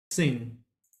Sing.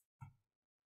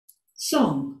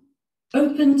 Song.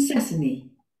 Open Sesame.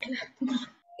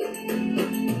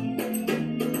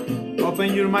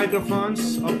 Open your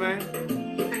microphones. Open.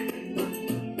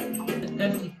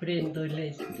 Casi prendo el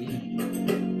este.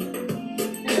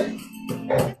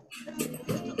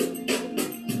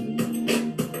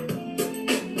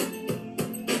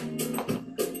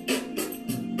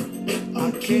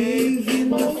 A cave in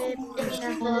the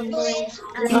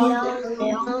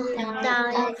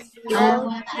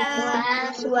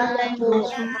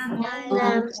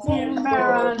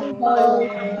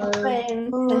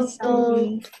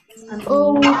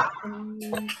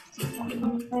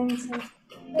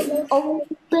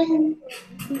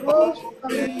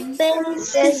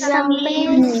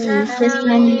Sesame,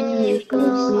 sesame,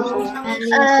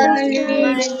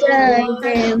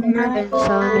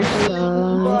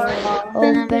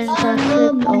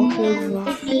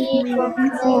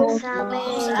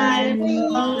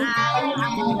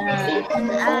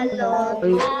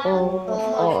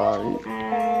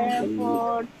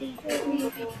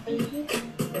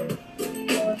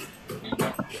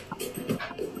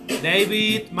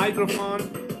 David, microphone.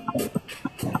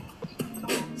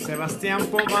 Sebastián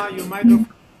Poma, your microphone.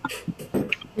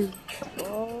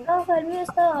 Profe, el mío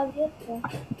estaba abierto.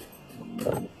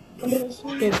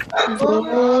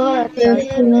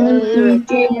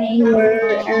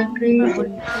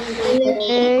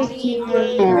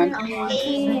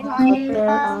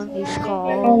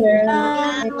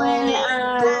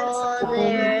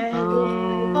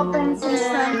 Open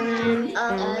sesame,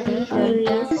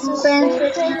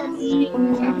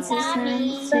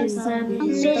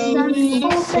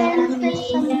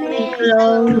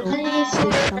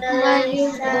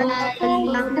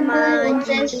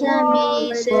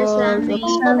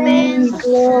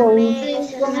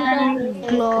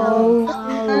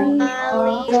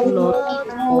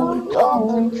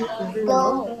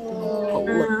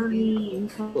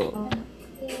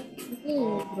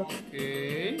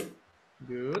 Okay,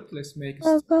 good. Let's make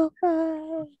a stop.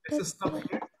 Let's stop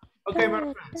here. Okay, my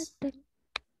friends.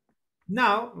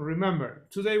 Now, remember,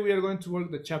 today we are going to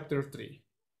work the chapter 3.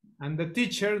 And the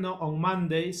teacher, no, on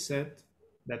Monday said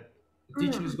that the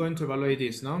teacher is going to evaluate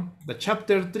this, no? The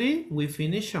chapter 3 we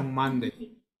finish on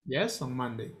Monday. Yes, on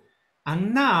Monday.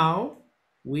 And now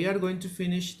we are going to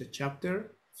finish the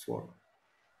chapter 4.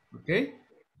 Okay?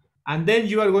 And then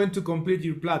you are going to complete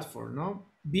your platform, no?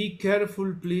 Be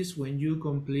careful, please, when you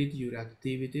complete your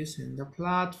activities in the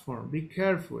platform. Be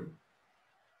careful.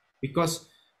 Because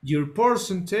your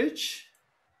percentage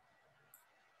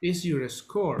is your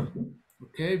score.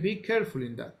 Okay, be careful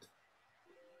in that.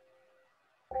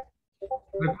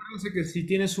 Recuérdense que si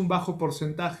tienes un bajo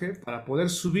porcentaje, para poder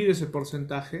subir ese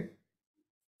porcentaje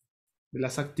de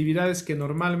las actividades que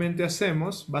normalmente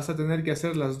hacemos, vas a tener que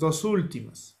hacer las dos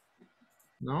últimas.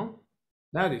 ¿No?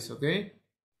 That is, okay?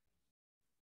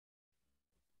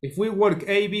 If we work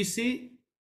A, B, C,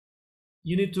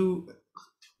 you need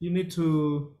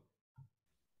to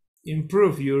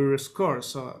improve your score,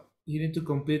 so you need to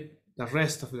complete the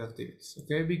rest of the activities.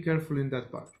 Okay, be careful in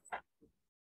that part.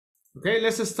 Okay,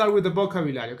 let's start with the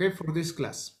vocabulary, okay, for this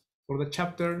class, for the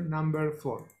chapter number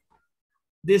 4.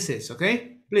 This is,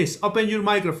 okay, please open your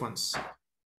microphones.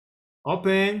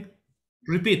 Open,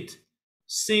 repeat,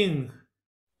 sing,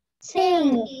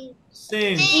 sing,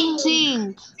 sing,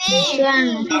 sing,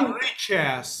 the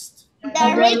richest,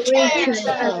 the richest,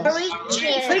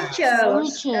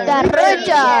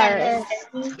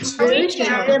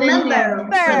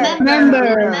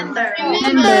 remember,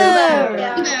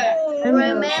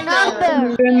 Now,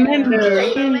 thank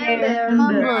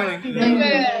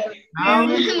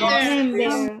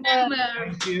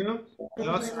you.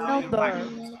 Close your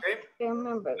microphones, okay?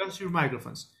 Close your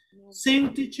microphones.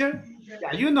 Sing, teacher.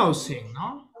 Yeah, you know sing,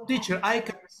 no? Teacher, I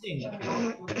can sing.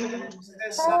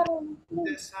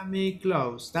 Sesame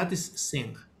close. That is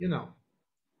sing, you know.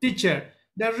 Teacher,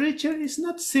 the richer is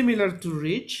not similar to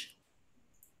rich.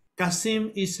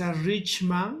 Kasim is a rich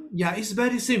man. Yeah, it's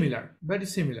very similar, very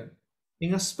similar.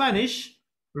 In Spanish,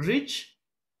 rich,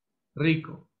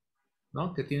 rico,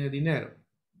 ¿no? Que tiene dinero.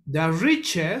 The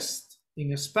richest,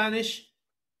 in Spanish,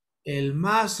 el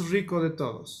más rico de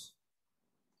todos.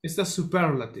 It's the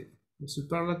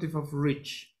superlative of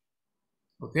rich.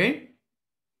 Okay?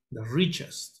 The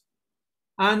richest.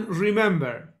 And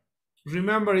remember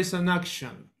is an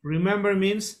action. Remember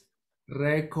means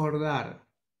recordar.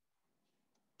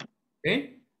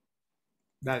 Okay?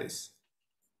 That is.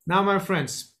 Now, my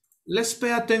friends, let's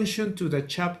pay attention to the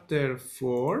chapter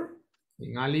 4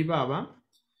 in Alibaba,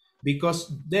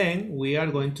 because then we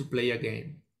are going to play a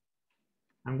game.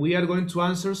 And we are going to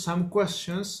answer some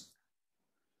questions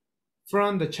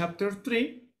from the chapter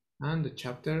 3 and the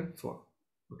chapter 4.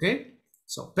 Okay?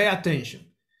 So pay attention.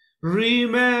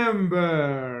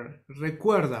 Remember,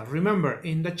 recuerda, remember,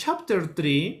 in the chapter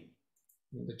 3,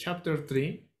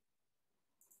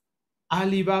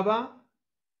 Ali Baba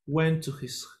went to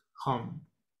his home.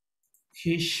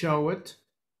 He showed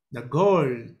the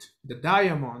gold, the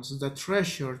diamonds, the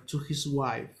treasure to his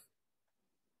wife.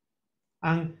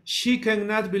 And she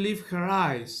cannot believe her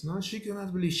eyes. No, she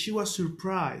cannot believe. She was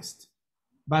surprised.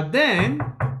 But then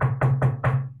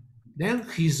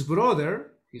his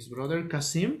brother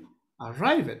Kasim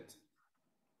arrived.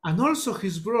 And also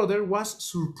his brother was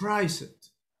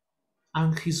surprised.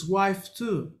 And his wife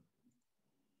too.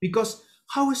 Because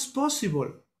how is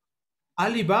possible?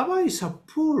 Ali Baba is a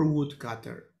poor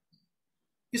woodcutter.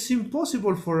 It's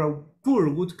impossible for a poor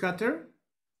woodcutter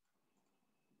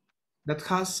that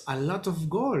has a lot of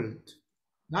gold,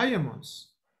 diamonds.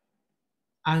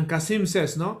 And Kasim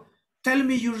says, no, tell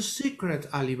me your secret,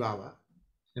 Ali Baba.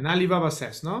 And Ali Baba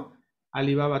says, no,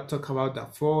 Ali Baba talk about the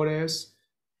forest,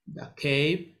 the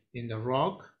cave in the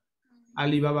rock.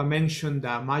 Ali Baba mentioned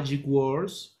the magic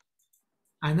words.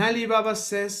 And Ali Baba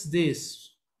says this,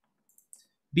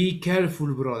 be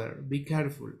careful, brother, be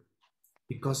careful,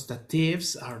 because the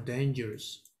thieves are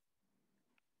dangerous.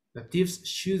 The thieves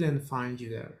shouldn't find you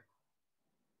there.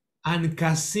 And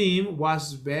Kasim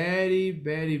was very,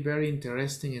 very, very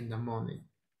interested in the money,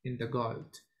 in the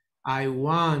gold. I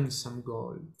want some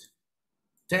gold.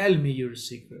 Tell me your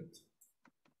secret.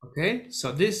 Okay,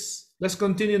 so let's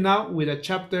continue now with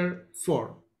chapter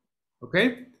 4.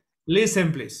 Okay,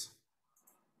 listen please.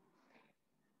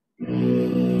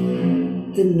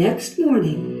 The next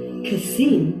morning,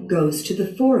 Kasim goes to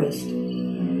the forest.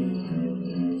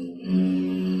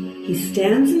 He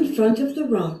stands in front of the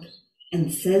rock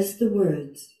and says the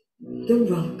words. The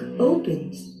rock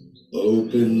opens.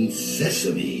 Open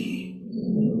sesame.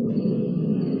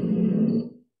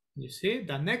 You see,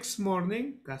 the next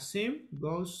morning, Kasim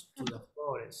goes to the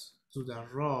forest, to the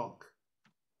rock,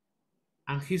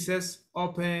 and he says,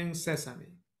 open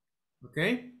sesame.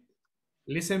 Okay?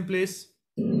 Listen, please.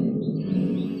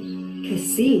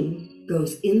 Kasim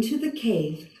goes into the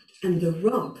cave and the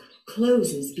rock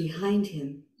closes behind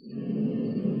him.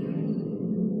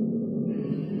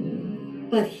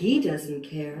 But he doesn't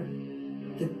care.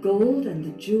 The gold and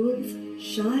the jewels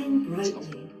shine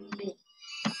brightly.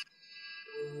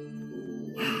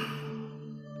 Wow,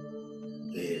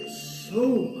 there's so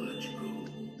much gold.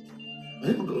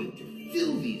 I'm going to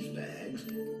fill these bags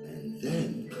and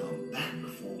then come back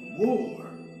for more.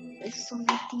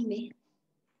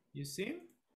 You see?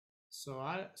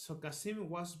 So Kasim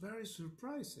was very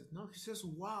surprised. No, he says,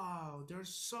 wow,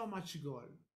 there's so much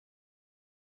gold.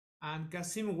 And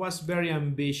Kasim was very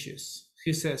ambitious.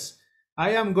 He says,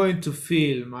 I am going to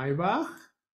fill my bag,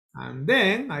 and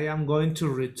then I am going to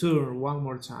return one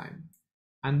more time.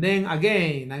 And then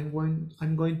again,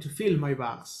 I'm going to fill my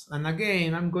bags. And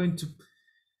again, I'm going to...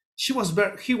 He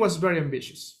was very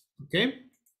ambitious, okay?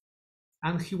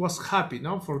 And he was happy,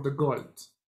 no, for the gold.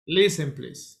 Listen,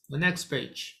 please, the next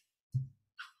page.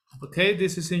 Okay,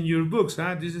 this is in your books,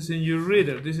 huh? This is in your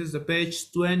reader. This is the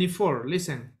page 24.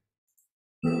 Listen.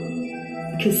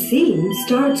 Kasim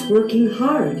starts working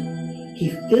hard.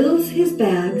 He fills his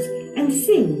bags and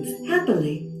sings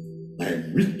happily.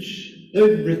 I'm rich,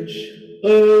 I'm rich,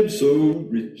 I'm so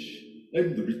rich.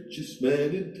 I'm the richest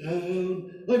man in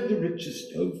town. I'm the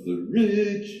richest of the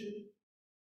rich.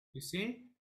 You see,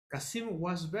 Kasim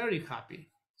was very happy.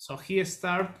 So he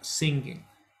started singing.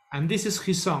 And this is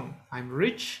his song. I'm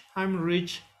rich, I'm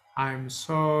rich, I'm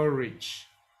so rich.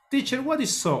 Teacher, what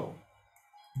is so?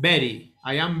 Very.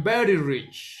 I am very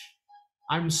rich.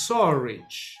 I'm so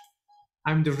rich.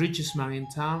 I'm the richest man in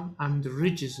town. I'm the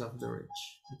richest of the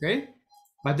rich. Okay?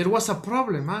 But there was a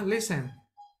problem, huh? Listen.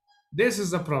 This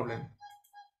is the problem.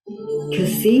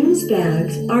 Kasim's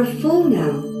bags are full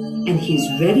now, and he's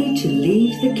ready to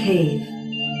leave the cave.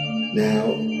 Now,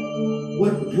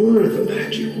 what were the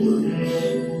magic words?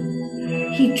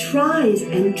 He tries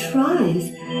and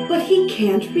tries, but he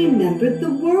can't remember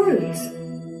the words.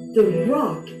 The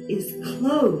rock is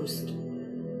closed.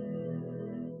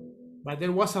 But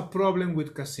there was a problem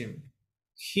with Kasim.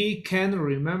 He can't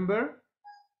remember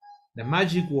the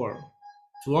magic word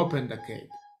to open the cave.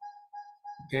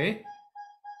 Okay?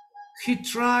 He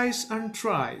tries and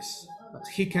tries, but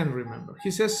he can't remember.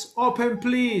 He says, open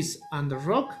please, and the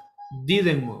rock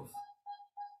didn't move.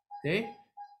 Okay?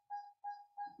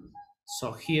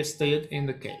 So he stayed in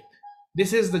the cave.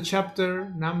 This is the chapter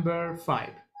number 5.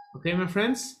 Okay, my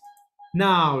friends?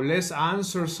 Now let's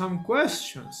answer some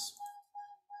questions.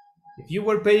 If you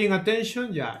were paying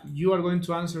attention, yeah, you are going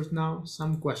to answer now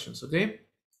some questions, okay?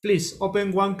 Please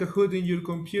open one Kahoot in your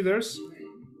computers.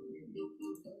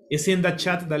 It's in the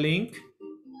chat, the link,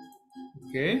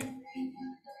 okay?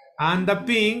 And the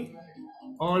ping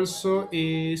also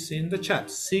is in the chat.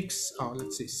 Let's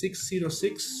see,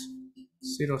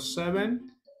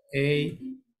 60607A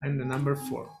and the number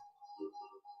 4.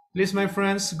 Please, my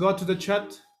friends, go to the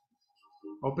chat,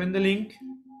 open the link,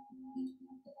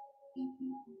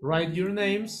 write your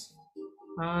names,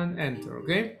 and enter,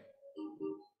 okay?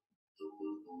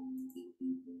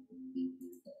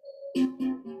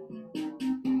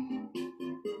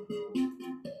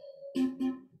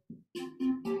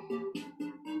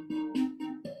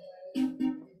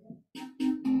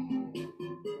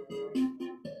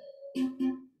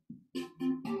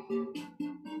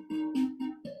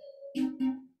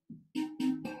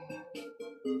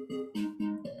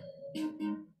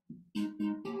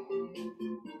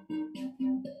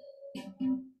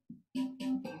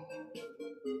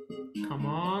 Come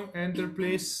on, enter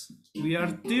please. We are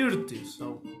 30,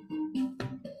 so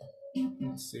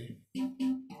let's see.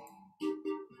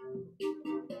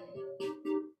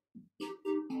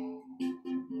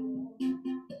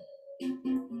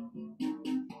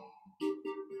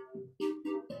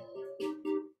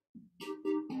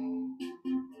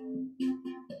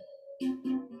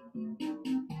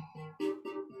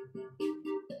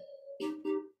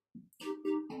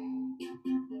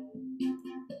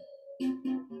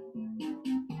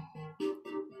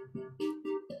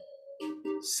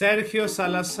 Sergio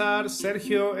Salazar,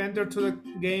 Sergio, enter to the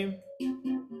game.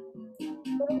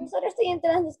 Profesor, estoy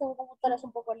entrando, es que mi computadora es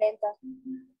un poco lenta.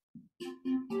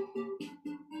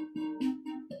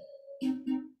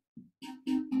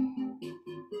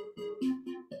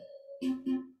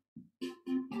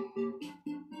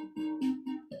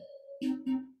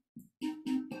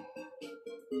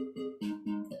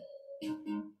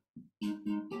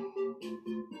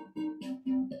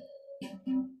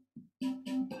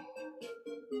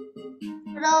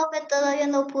 Profe, todavía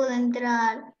no pude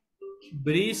entrar.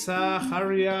 Brisa,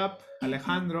 hurry up.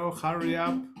 Alejandro, hurry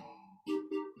up.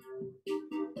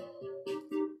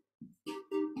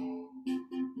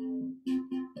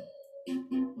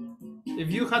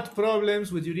 If you had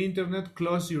problems with your internet,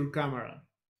 close your camera.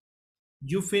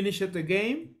 You finish the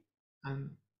game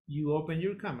and you open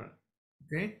your camera,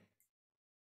 okay?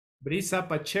 Brisa,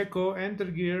 Pacheco, enter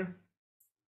gear.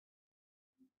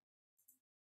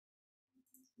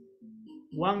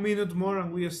 1 minute more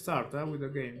and we start with the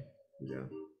game, with the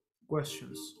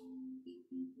questions.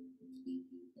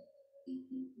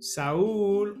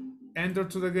 Saul, enter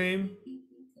to the game.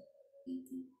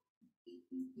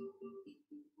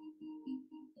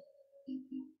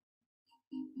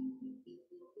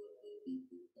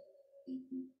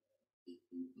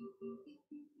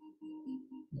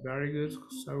 Very good,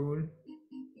 Saul.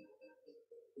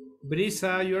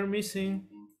 Brisa, you're missing.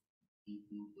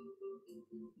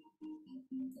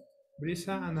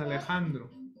 Brisa and Alejandro.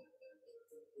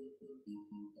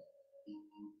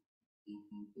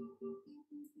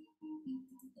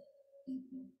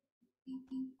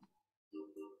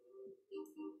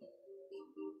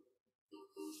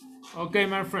 Okay,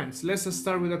 my friends, let's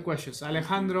start with the questions.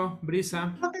 Alejandro,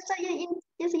 Brisa. Profesor, ya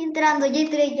estoy entrando, ya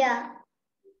entré ya.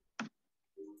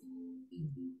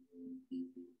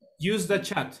 Use the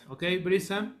chat, okay,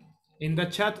 Brisa? In the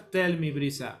chat, tell me,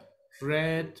 Brisa,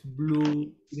 red,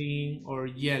 blue, green, or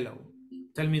yellow.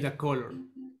 Tell me the color,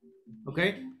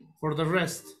 okay? For the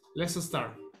rest, let's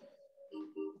start.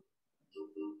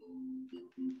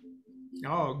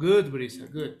 Oh, good,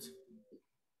 Brisa, good.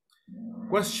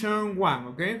 Question 1,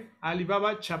 okay?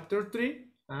 Alibaba chapter 3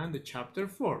 and the chapter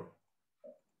 4.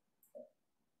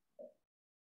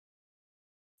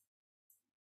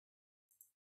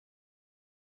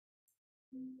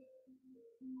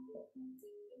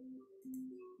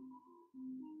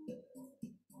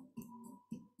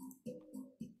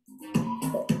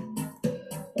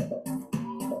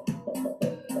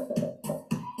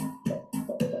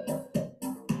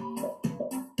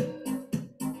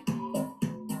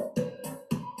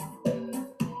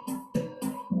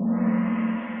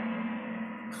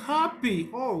 Happy,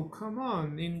 oh, come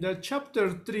on. In the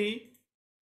chapter 3,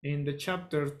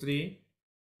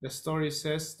 the story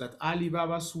says that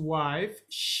Alibaba's wife,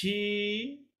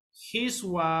 his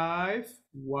wife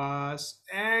was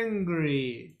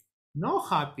angry, not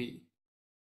happy.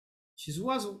 His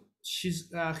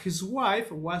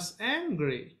wife was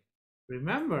angry.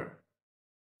 Remember?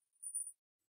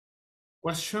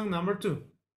 Question number 2.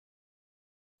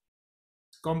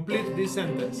 Complete this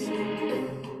sentence.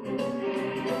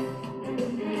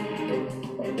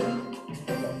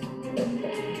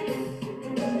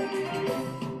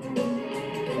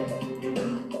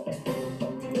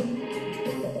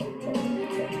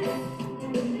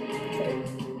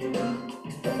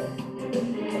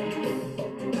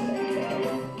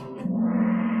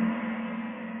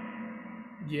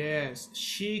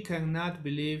 She cannot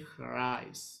believe her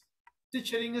eyes.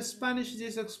 Teacher, in Spanish,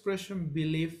 this expression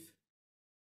believe,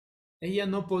 ella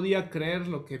no podía creer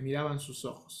lo que miraban sus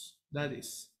ojos. That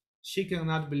is, she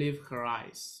cannot believe her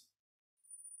eyes.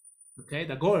 Okay,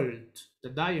 the gold, the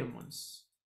diamonds.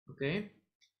 Okay,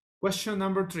 question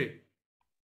number 3.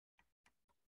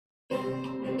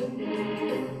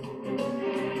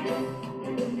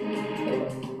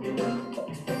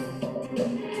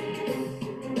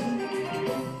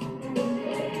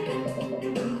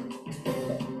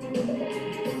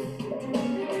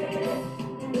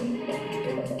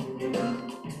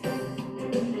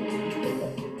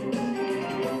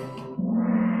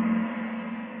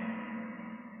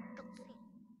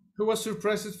 Who was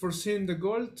surprised for seeing the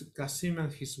gold? Kasim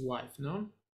and his wife, no?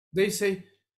 They say,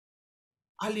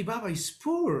 Ali Baba is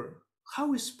poor.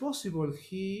 How is possible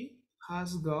he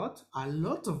has got a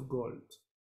lot of gold?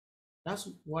 That's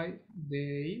why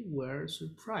they were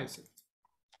surprised.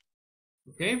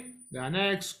 Okay, the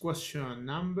next question,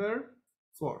 number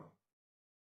 4.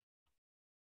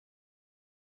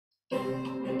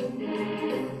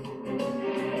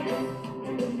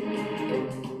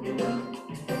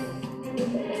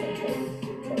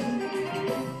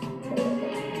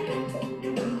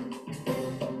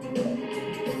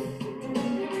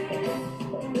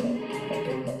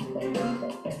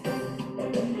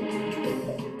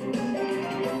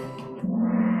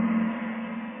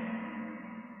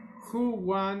 Who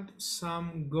want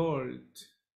some gold?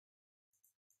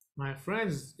 My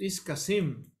friends, it's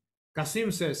Kasim.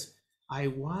 Kasim says, I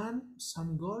want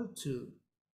some gold too.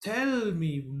 Tell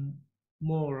me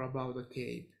more about the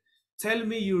cave. Tell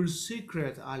me your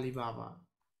secret, Ali Baba.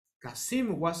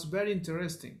 Kasim was very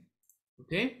interesting.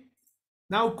 Okay?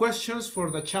 Now questions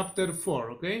for the chapter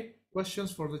 4, okay?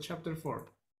 Questions for the chapter 4.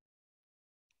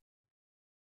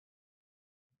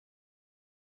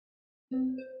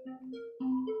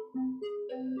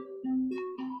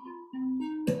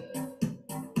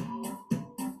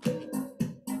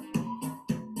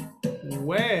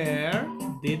 Where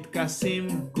did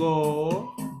Kasim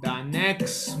go the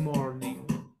next morning?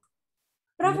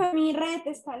 Profe, mi red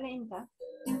está lenta.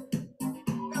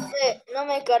 No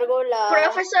me cargó la...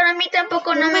 Profesor, a mí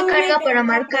tampoco no me carga para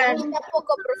marcar. A mí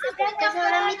tampoco, profesor.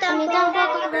 Profesor, a mí tampoco.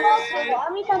 A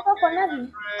mí tampoco,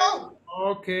 nadie.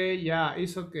 Okay, yeah,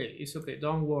 it's okay. It's okay.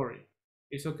 Don't worry.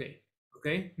 It's okay.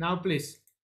 Okay, now please,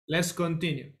 let's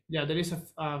continue. Yeah, there is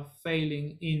a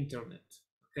failing internet.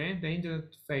 Okay, the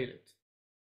internet failed.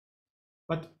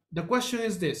 But the question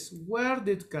is this: where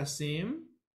did Kasim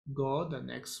go the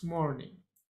next morning?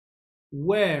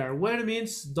 Where? Where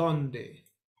means donde.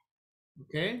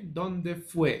 Okay, donde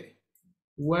fue?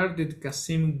 Where did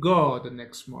Kasim go the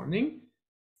next morning?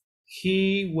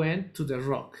 He went to the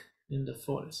rock in the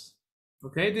forest.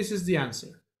 Okay, this is the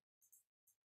answer.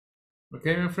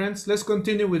 Okay, my friends, let's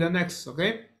continue with the next,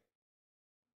 okay?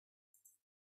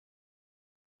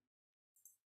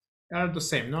 Are the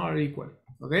same, no? Are equal,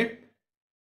 okay?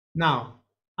 Now,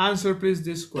 answer please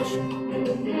this question.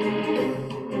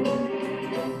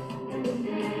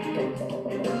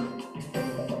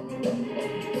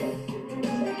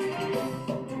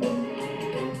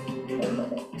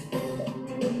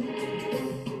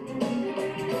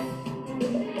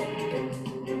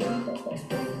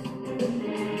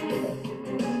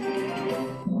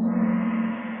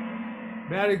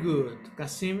 Very good.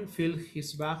 Kasim filled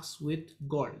his bags with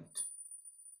gold.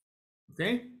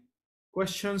 Okay.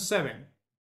 Question 7.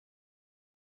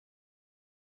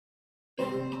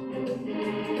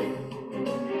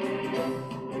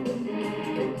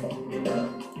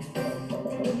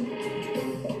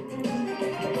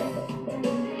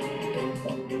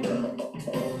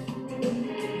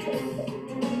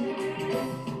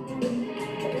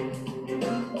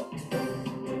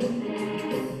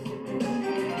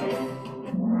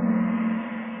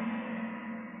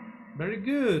 Very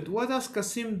good. What does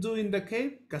Kasim do in the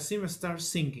cave? Kasim starts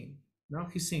singing. Now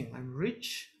he sings, I'm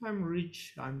rich,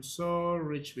 I'm so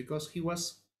rich, because he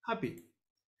was happy.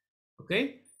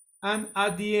 Okay? And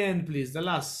at the end, please, the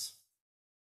last.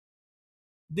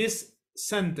 This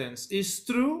sentence is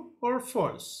true or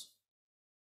false?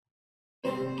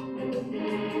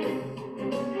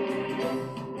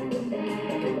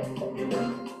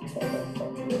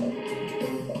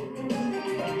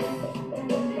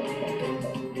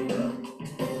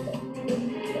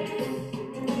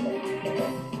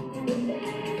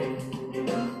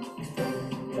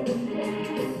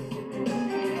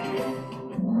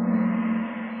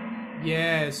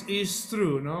 Yes, it's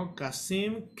true, no?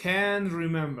 Kasim can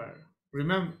remember.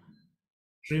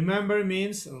 Remember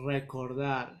means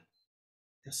recordar.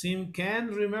 Kasim can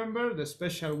remember the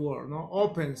special word, no?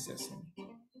 Open sesame.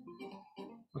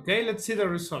 Okay, let's see the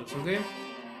results, okay?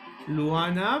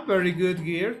 Luana, very good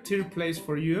gear, third place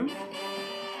for you.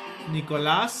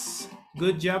 Nicolas,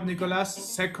 good job, Nicolas,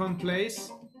 second place.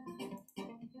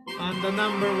 And the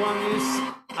number 1 is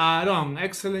Aaron.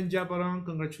 Excellent job, Aaron,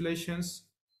 congratulations.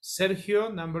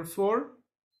 Sergio, number 4.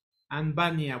 And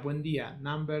Vania, buen día,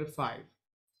 number 5.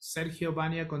 Sergio,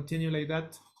 Vania, continue like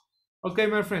that. Okay,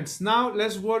 my friends, now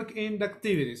let's work in the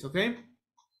activities, okay?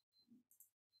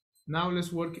 Now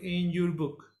let's work in your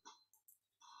book.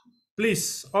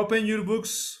 Please open your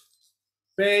books,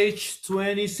 page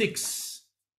 26.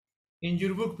 In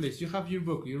your book, please, you have your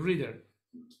book, your reader.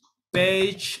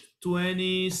 Page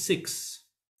 26.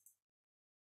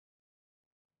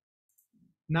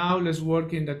 Now let's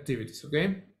work in the activities,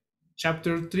 okay?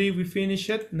 Chapter 3, we finished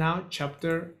it. Now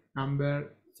chapter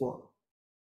number 4.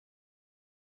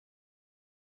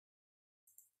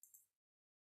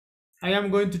 I am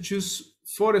going to choose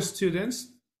 4 students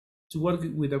to work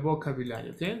with the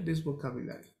vocabulary, okay? This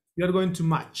vocabulary. You are going to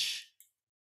match.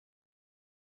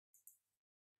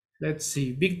 Let's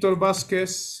see. Victor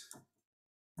Vasquez.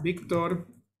 Victor.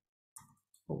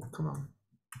 Oh, come on.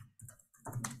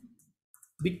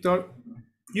 Victor,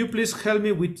 you please help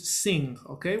me with sing,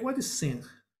 okay? What is sing?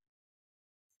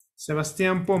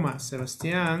 Sebastián Poma.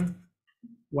 Sebastián,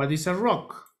 what is a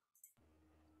rock?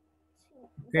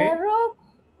 Okay.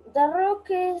 The rock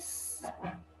is...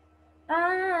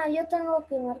 Ah, yo tengo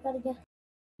que marcar ya.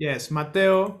 Yes,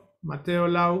 Mateo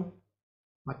Lau,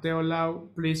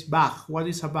 please, Bach. What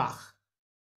is a Bach?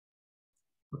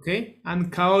 Okay, and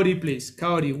Kaori, please.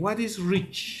 Kaori, what is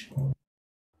rich?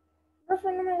 Profe,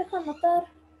 no me deja anotar.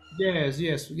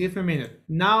 Yes, give a minute.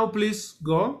 Now, please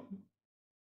go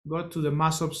to the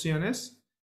más opciones.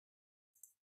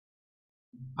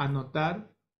 Anotar,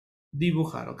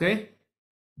 dibujar, okay?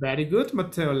 Very good,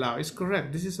 Mateo Lau, is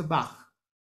correct. This is a Bach.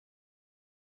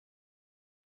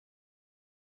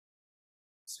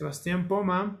 Sebastián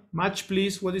Poma, match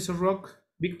please, what is a rock?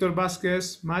 Victor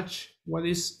Vasquez, match, what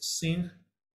is sing?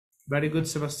 Very good,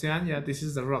 Sebastián. Yeah, this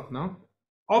is the rock, no?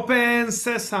 Open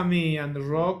sesame, and the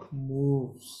rock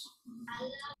moves.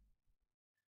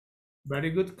 Very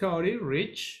good, Kaori,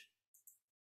 rich.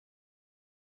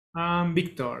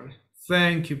 Victor,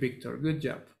 thank you, Victor, good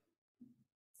job.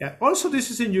 Yeah, also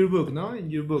this is in your book, no? In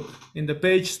your book, in the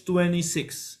page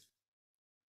 26.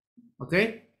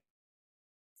 Okay?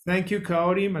 Thank you,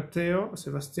 Kaori, Mateo,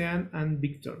 Sebastián, and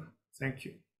Victor. Thank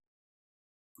you.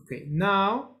 Okay,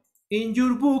 now in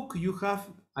your book you have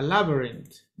a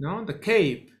labyrinth, no? The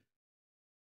cave.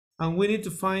 And we need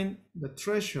to find the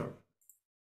treasure.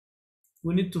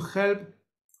 We need to help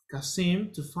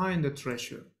Kasim to find the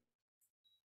treasure.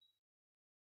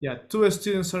 Yeah, 2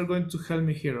 students are going to help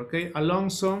me here, okay?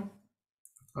 Alonso.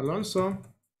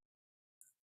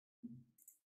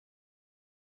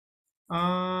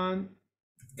 And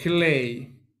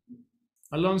Clay.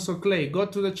 Alonso, Clay, go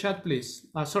to the chat, please.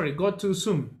 Sorry, go to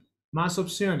Zoom. Más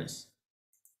opciones.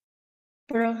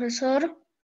 Profesor.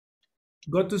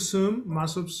 Go to Zoom,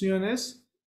 más opciones,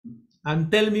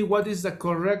 and tell me what is the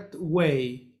correct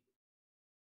way.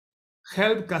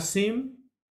 Help Kasim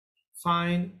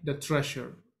find the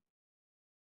treasure.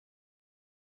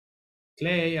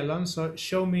 Clay, Alonso,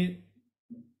 show me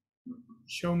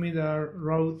the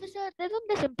road. Profesor, ¿de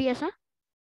dónde se empieza?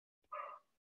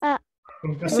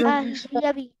 From Kasim.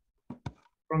 Ya vi.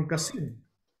 From Kasim.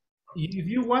 If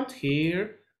you want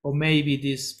here, or maybe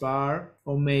this bar,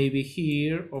 or maybe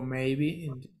here, or maybe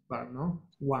in the bar, no?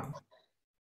 1.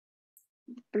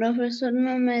 Profesor,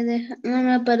 no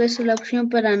me aparece la opción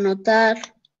para anotar.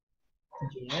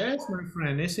 Yes, my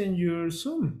friend, it's in your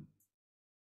Zoom.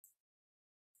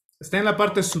 Está en la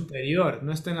parte superior,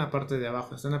 no está en la parte de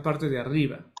abajo, está en la parte de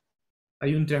arriba.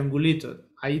 Hay un triangulito,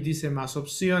 ahí dice más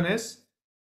opciones,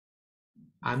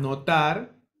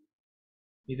 anotar,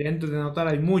 y dentro de anotar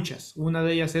hay muchas. Una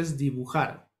de ellas es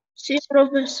dibujar. Sí,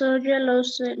 profesor, ya lo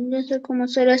sé, ya sé cómo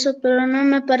hacer eso, pero no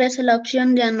me aparece la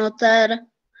opción de anotar.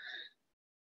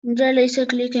 Ya le hice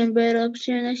clic en ver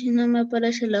opciones y no me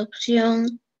aparece la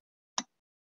opción.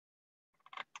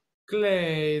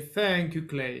 Clay, thank you,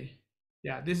 Clay.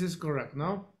 Yeah, this is correct,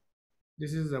 no?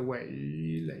 This is the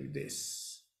way, like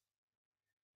this.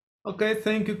 Okay,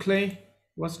 thank you, Clay.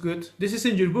 Was good. This is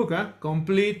in your book, huh?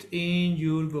 Complete in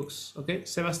your books, okay?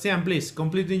 Sebastian, please,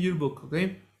 complete in your book,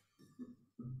 okay?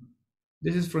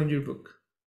 This is from your book.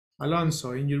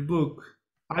 Alonso, in your book.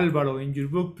 Alvaro, in your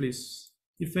book, please.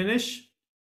 You finish?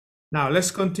 Now, let's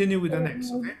continue with the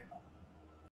next, okay?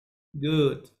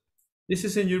 Good. This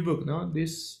is in your book, no?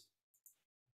 This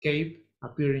cape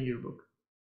appear in your book.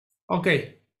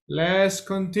 Okay, let's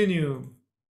continue.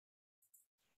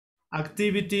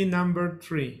 Activity number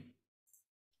 3.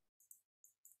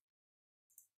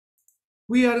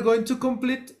 We are going to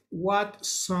complete what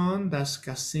song does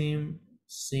Kasim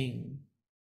sing?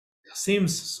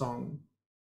 Kasim's song.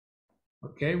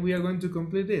 Okay, we are going to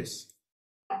complete this.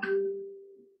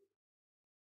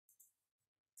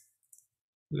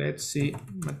 Let's see,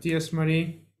 Matthias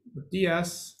Marie.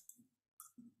 Matthias,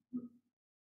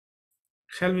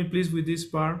 help me please with this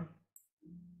part.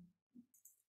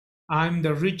 I'm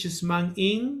the richest man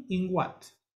in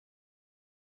what?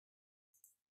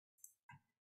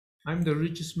 I'm the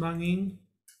richest man in.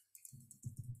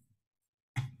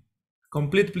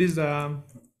 Complete please the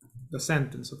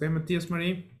sentence, okay, Matthias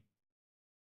Marie.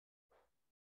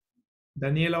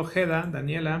 Daniela Ojeda,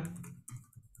 Daniela.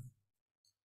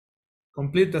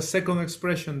 Complete the second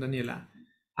expression, Daniela.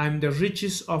 I'm the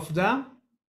richest of the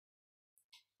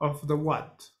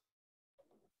what?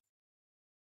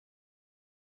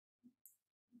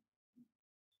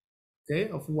 Okay,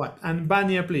 of what? And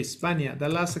Vania, please. Vania, the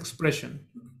last expression.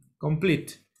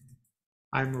 Complete.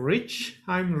 I'm rich,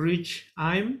 I'm rich,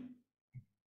 I'm...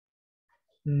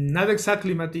 Not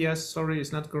exactly, Matthias. Sorry,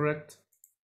 it's not correct.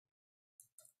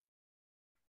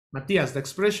 Matthias, the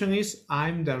expression is,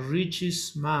 I'm the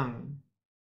richest man.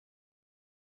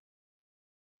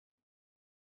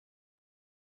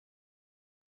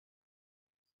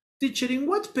 Teacher, in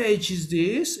what page is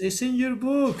this? It's in your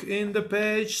book, in the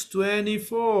page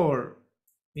 24.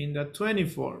 In the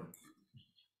 24.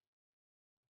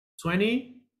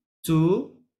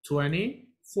 22,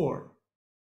 24.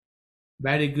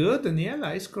 Very good,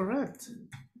 Daniela is correct.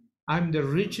 I'm the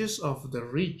richest of the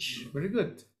rich. Very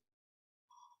good.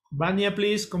 Vania,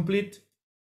 please complete.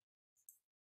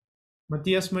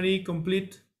 Matthias Marie,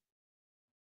 complete.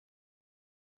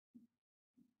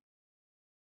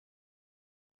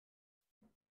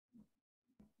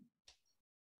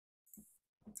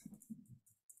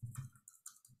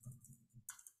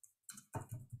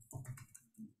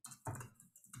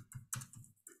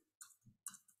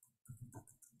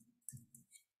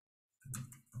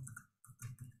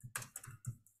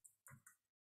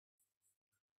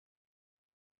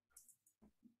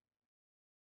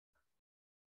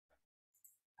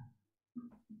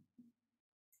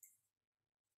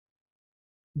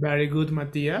 Very good,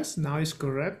 Matthias. Now is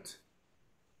correct.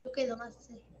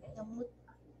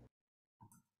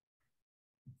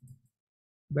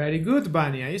 Very good,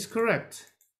 Vania is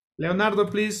correct. Leonardo,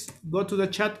 please go to the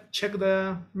chat, check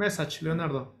the message,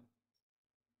 Leonardo.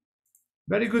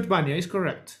 Very good, Vania is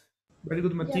correct. Very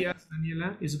good, Matthias,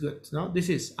 Daniela is good. No, this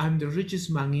is, I'm the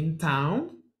richest man in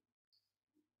town.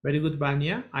 Very good,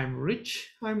 Vania. I'm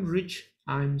rich,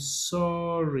 I'm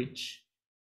so rich.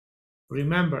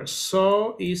 Remember,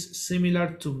 so is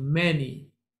similar to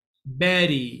many,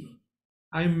 very.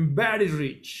 I'm very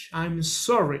rich, I'm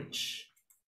so rich.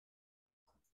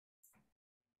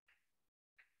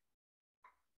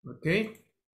 Okay.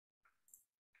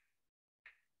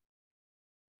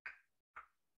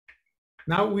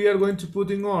 Now we are going to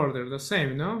put in order the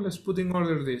same, no? Let's put in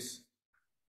order this.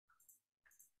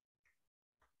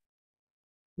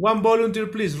 One volunteer,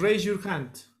 please raise your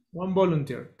hand. One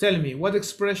volunteer. Tell me what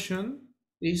expression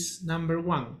is number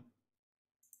one.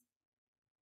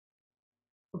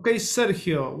 Okay,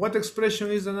 Sergio, what expression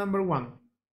is the number one?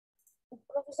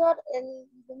 Professor,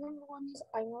 the number one is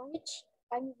I'm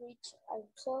rich, I'm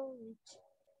so rich.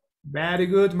 Very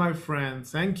good, my friend.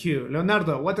 Thank you.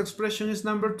 Leonardo, what expression is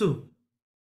number two?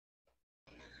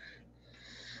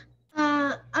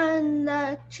 And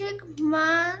the chick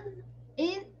man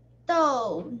in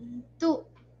town. Two.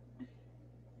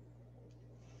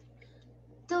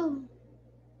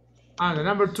 The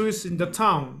number two is in the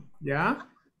town. Yeah.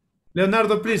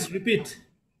 Leonardo, please repeat.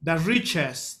 The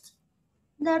richest.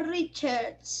 The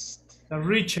richest. The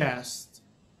richest.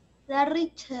 The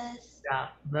richest. Yeah,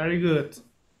 very good.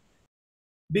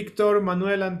 Victor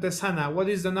Manuel Antesana, what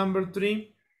is the number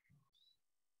three?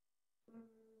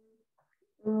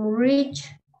 Rich,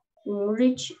 so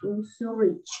rich.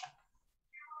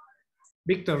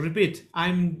 Victor, repeat.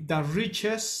 I'm the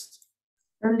richest.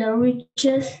 I'm the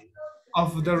richest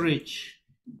Of the rich.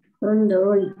 from the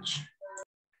rich.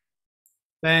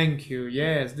 Thank you.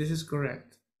 Yes, this is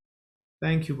correct.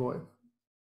 Thank you, boy.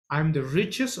 I'm the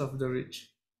richest of the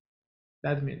rich.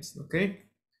 That means, okay?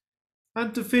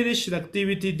 And to finish the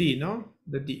activity D, no?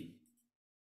 The D.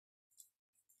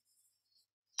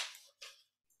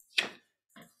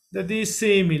 The D is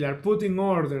similar, put in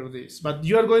order this, but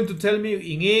you are going to tell me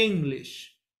in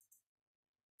English.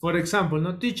 For example,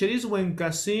 no, teacher, is when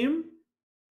Kasim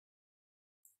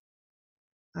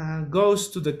goes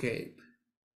to the cave.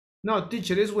 No,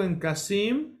 teacher, is when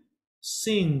Kasim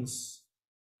sings.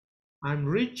 I'm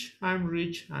rich,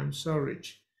 I'm so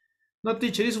rich. No,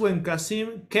 teacher, it's when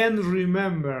Kasim can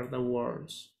remember the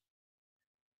words.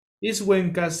 It's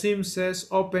when Kasim says,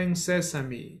 open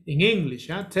sesame. In English,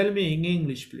 huh? Tell me in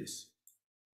English, please.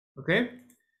 Okay?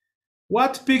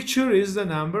 What picture is the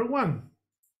number 1?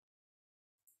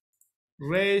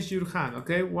 Raise your hand,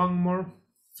 okay? One more.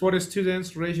 For the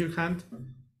students, raise your hand.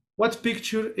 What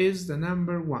picture is the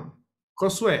number 1?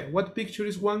 Josue, what picture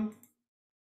is 1?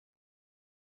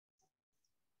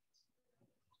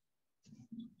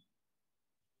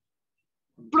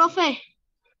 Profe,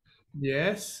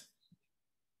 Yes.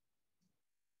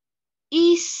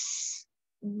 is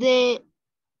the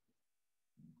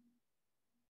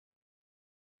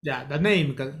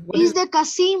name. is the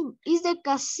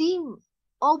Kasim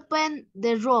open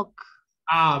the rock?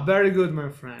 Very good, my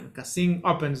friend. Kasim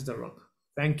opens the rock.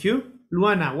 Thank you.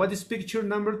 Luana, what is picture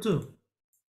number 2?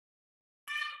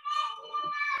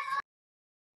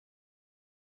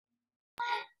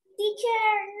 Teacher,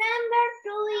 number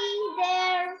 2 is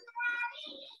there.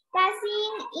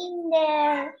 Kasim in the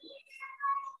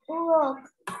rock.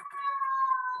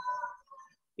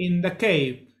 In the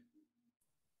cave.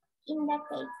 In the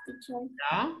cave, teacher.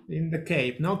 Yeah, in the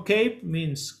cave. No, cave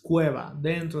means cueva,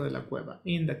 dentro de la cueva,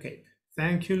 in the cave.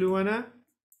 Thank you, Luana.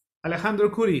 Alejandro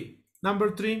Curi,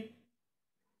 number 3.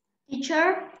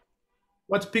 Teacher,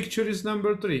 What picture is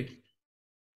number 3?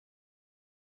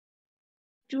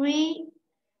 3.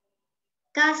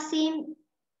 Kasim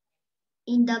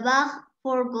in the bag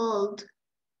for gold.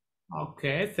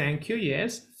 Okay, thank you.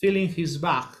 Yes, filling his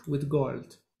bag with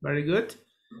gold. Very good.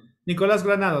 Nicolás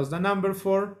Granados, the number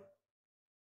 4.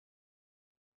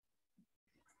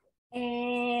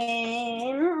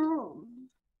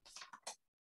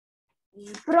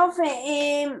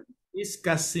 Profe, Is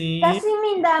Kasim. Kasim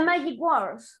in the magic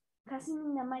words. Kasim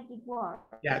in the magic word.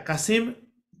 Yeah, Kasim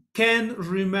can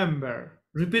remember.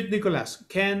 Repeat, Nicolás.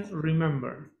 Can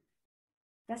remember.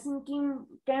 Kasim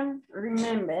can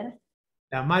remember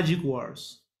The magic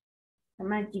words. the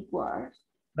magic words.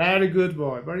 Very good,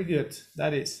 boy. Very good.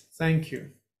 That is. Thank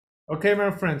you. Okay,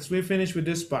 my friends, we finished with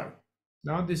this part.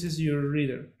 Now this is your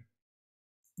reader.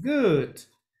 Good.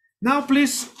 Now,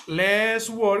 please, let's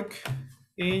work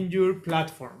in your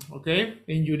platform, okay?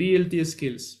 In your ELT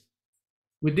skills.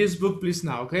 With this book, please,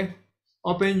 now, okay?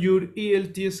 Open your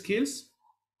ELT skills,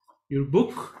 your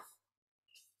book.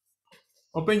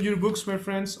 Open your books, my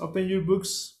friends. Open your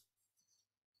books.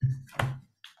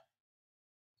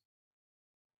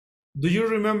 Do you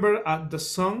remember the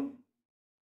song?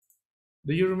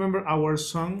 Do you remember our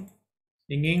song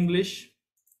in English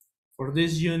for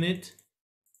this unit?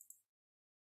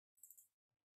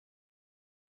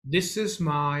 This is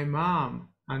my mom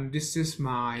and this is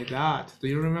my dad. Do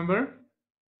you remember?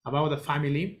 About the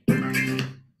family?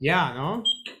 Yeah, no?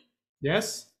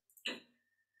 Yes?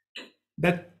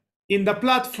 That in the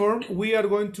platform, we are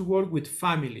going to work with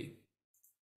family.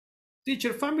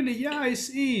 Teacher, family, yeah, it's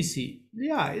easy.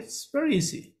 Yeah, it's very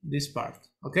easy, this part,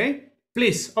 okay?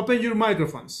 Please, open your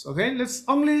microphones, okay? Let's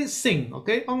only sing,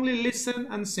 okay? Only listen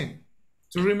and sing.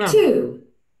 To remember. 2.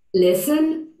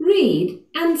 Listen, read,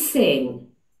 and sing.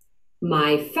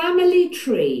 My family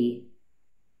tree.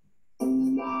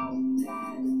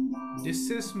 This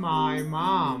is my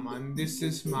mom and this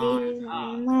is my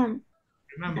dad.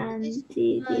 Remember. This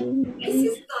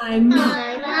is my mom.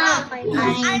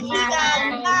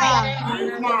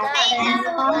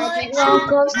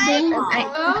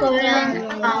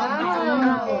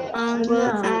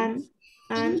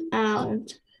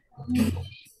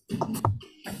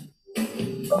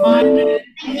 My name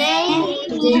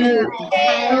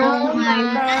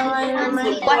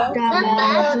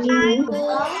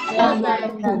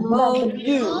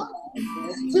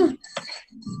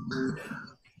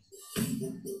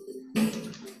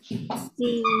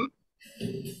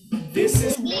This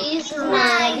is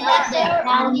my daughter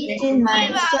and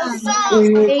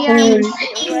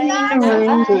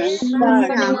this is my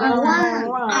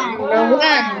son.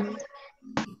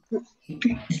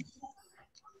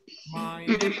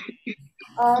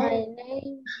 my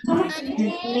name. My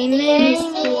name is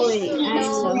Joy.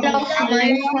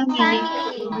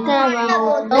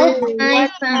 I love my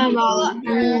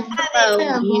family.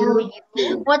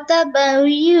 What about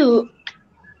you?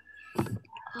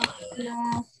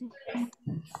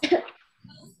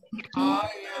 I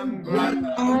am glad.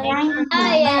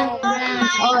 I am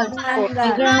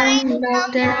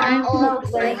Granddaughter,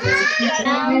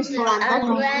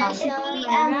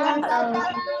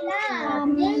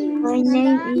 My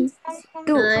name is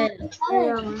Two.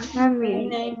 My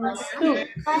name is two.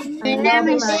 My name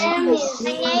is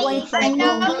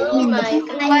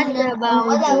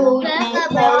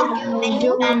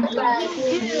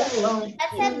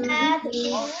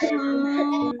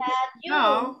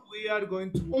Now we are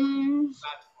going to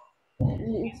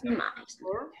It's mine.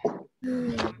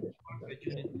 the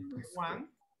unit number 1.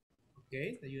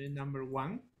 Okay, the unit number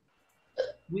 1.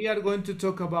 We are going to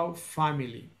talk about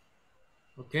family.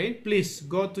 Okay, please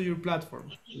go to your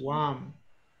platform. 1.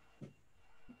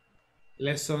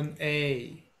 Lesson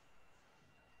A.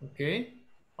 Okay,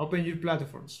 open your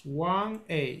platforms.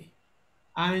 1A.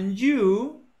 And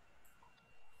you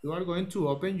are going to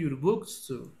open your books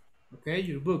too. Okay,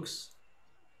 your books.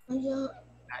 The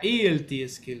ELT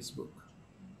skills book.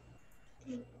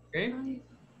 Okay.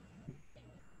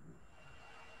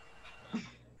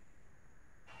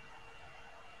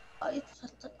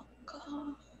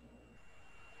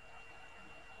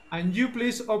 And you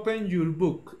please open your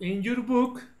book. In your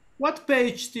book, what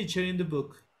page, teacher, in the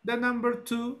book? The number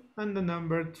 2 and the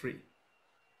number 3.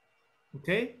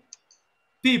 Okay?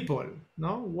 People,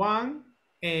 no?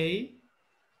 1A,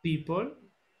 people.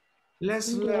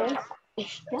 Let's read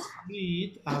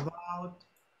about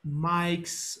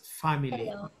Mike's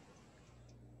family.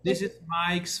 This is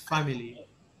Mike's family.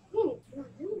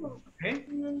 Okay?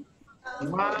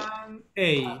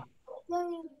 1A.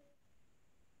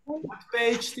 What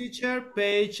page, teacher?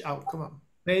 Page, oh, come on.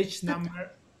 Page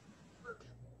number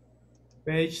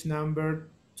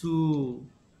 2.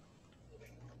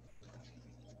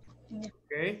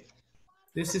 Okay.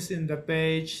 This is in the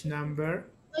page number.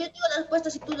 Yo tengo la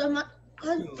respuesta si tú llamas.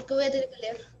 Porque voy a tener que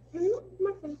leer.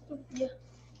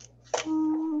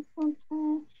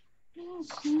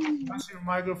 Pass your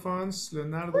microphones,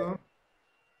 Leonardo.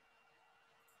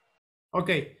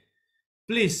 Okay.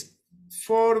 Please,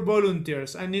 4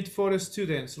 volunteers. I need 4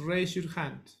 students. Raise your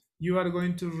hand. You are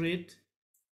going to read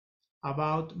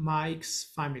about Mike's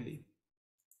family.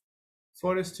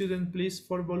 4 students, please.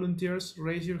 4 volunteers.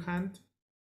 Raise your hand.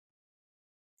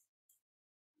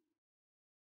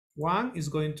 1 is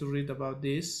going to read about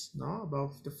this, no?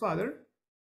 About the father,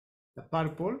 the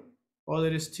purple.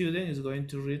 Other student is going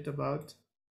to read about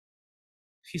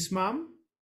his mom.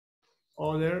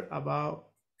 Other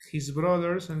about his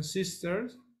brothers and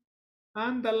sisters.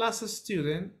 And the last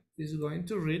student is going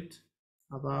to read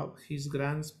about his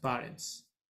grandparents.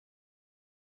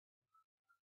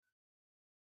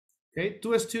 Okay,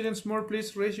 2 students more,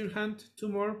 please. Raise your hand. 2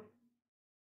 more.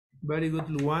 Very good,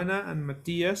 Luana and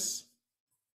Matthias.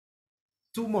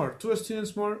 2 more. 2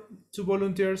 students more. 2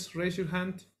 volunteers. Raise your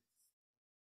hand.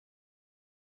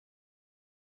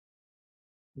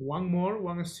 1 more.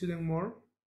 1 student more.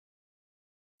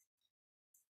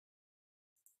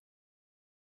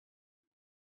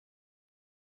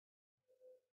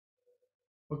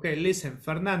 Okay, listen.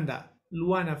 Fernanda,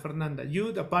 Luana, Fernanda.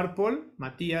 You, the purple.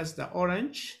 Matthias, the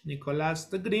orange. Nicolas,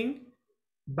 the green.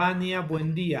 Vania,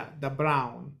 Buendia, the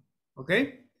brown.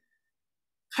 Okay?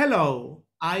 Hello,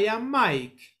 I am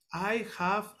Mike. I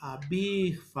have a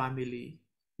big family.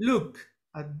 Look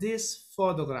at these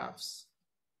photographs.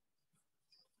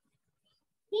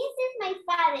 This is my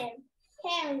father,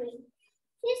 Henry.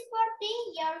 He's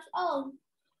 14 years old.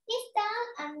 He's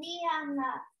tall and he has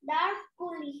dark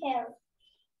curly hair.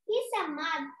 He's a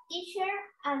math teacher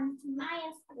at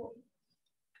my school.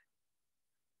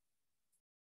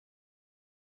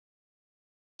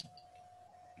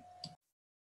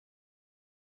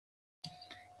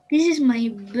 This is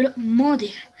my mother,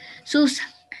 Susan.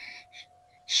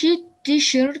 She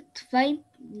teaches 5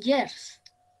 years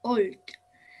old.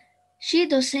 She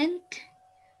doesn't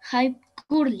have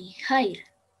curly hair.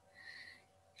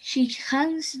 She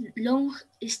has long,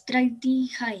 straight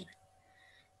hair.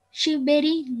 She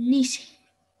very nice.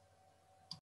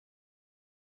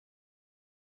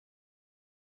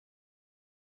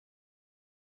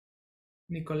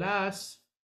 Nicolás.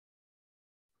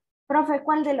 Profe,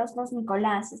 ¿cuál de los dos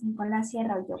Nicolás? ¿Es Nicolás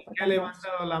Sierra o yo? Ha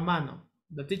levantado la mano.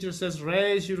 The teacher says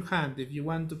raise your hand if you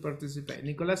want to participate.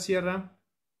 Nicolás Sierra.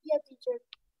 Yeah, teacher.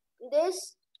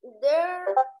 There's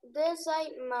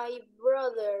my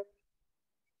brother.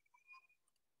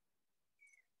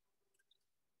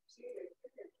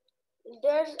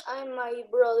 There's my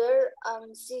brother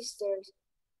and sisters.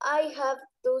 I have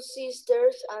 2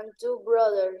 sisters and 2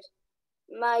 brothers.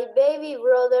 My baby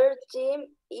brother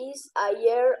Tim is a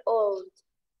year old.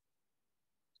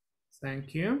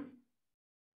 Thank you.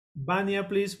 Vania,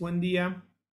 please. Buen día.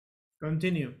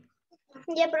 Continue.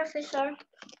 Yeah, professor.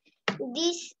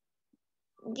 This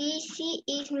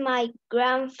is my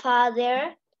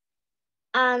grandfather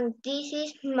and this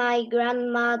is my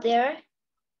grandmother.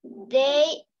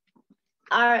 They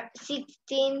are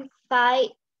 65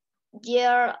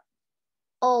 years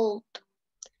old,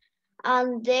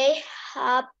 and they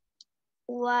have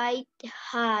white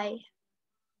hair.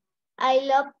 I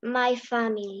love my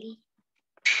family.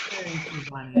 Thank you,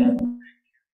 Vanya.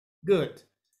 Good.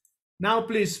 Now,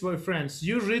 please, my friends,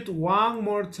 you read one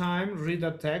more time, read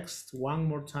the text one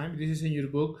more time. This is in your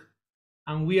book,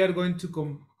 and we are going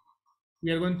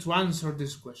to answer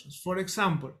these questions. For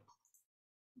example,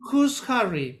 who's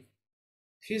Harry?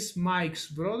 He's Mike's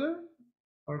brother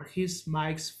or he's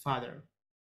Mike's father?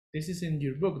 This is in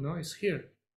your book, no? It's here.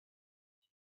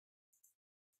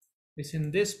 It's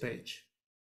in this page.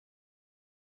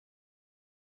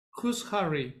 Who's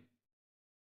Harry?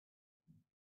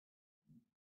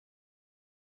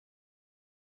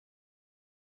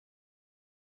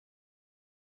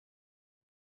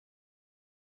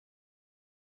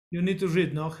 You need to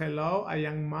read, no? Hello, I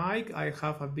am Mike. I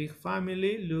have a big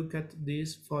family. Look at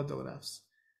these photographs.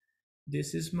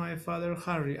 This is my father,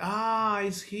 Harry. Ah,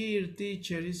 it's here,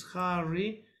 teacher. It's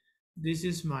Harry. This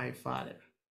is my father.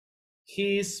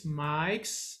 He's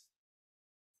Mike's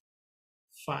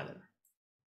father.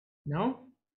 No?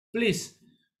 Please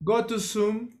go to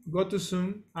Zoom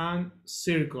and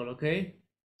circle, okay?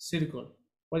 Circle.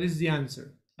 What is the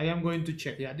answer? I am going to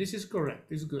check. Yeah, this is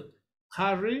correct. It's good.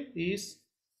 Harry is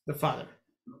the father.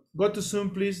 Go to Zoom,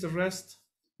 please, the rest.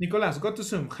 Nicolas, go to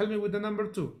Zoom. Help me with the number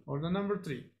 2 or the number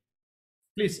 3.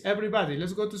 Please, everybody,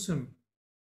 let's go to Zoom.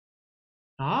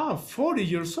 Ah, 40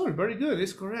 years old. Very good.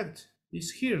 It's correct.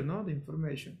 It's here, no? The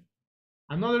information.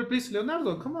 Another, please,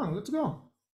 Leonardo. Come on, let's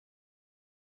go.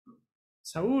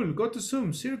 Saúl, go to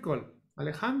Zoom, circle.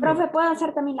 Alejandro. Profe, ¿puedo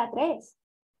hacer también la 3?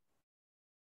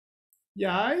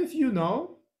 Yeah, if you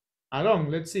know.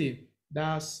 Aaron, let's see.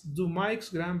 Do Mike's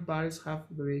grandparents have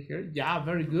gray hair? Yeah,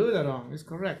 very good, Aaron. It's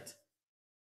correct.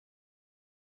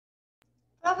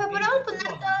 Profe, ¿podemos poner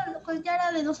todo lo que ya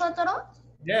era de nosotros?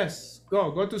 Yes,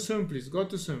 go to Zoom, please. Go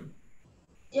to Zoom.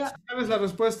 Yeah. Si sabes la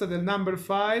respuesta del number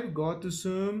 5, go to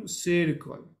Zoom,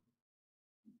 circle.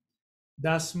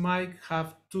 Does Mike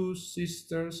have 2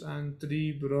 sisters and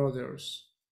 3 brothers?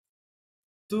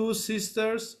 2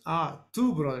 sisters?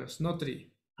 2 brothers, not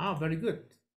 3. Very good.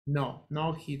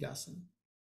 No, he doesn't.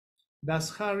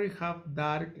 Does Harry have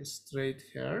dark, straight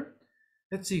hair?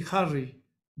 Let's see, Harry.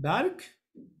 Dark?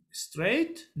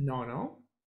 Straight? No.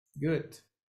 Good.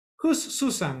 Who's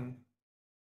Susan?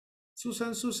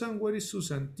 Susan, where is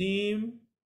Susan? Tim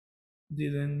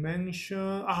didn't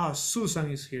mention. Susan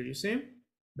is here, you see?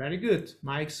 Very good.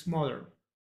 Mike's mother.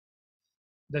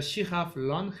 Does she have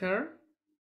long hair?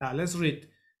 Let's read.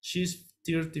 She's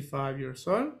 35 years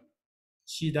old.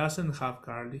 She doesn't have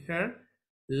curly hair.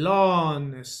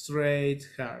 Long, straight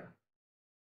hair.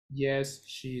 Yes,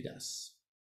 she does.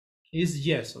 It's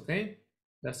yes, okay?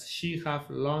 Does she have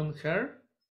long hair?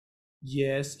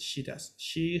 Yes, she does.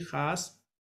 She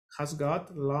has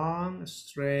got long,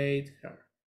 straight hair.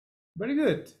 Very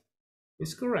good.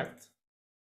 It's correct.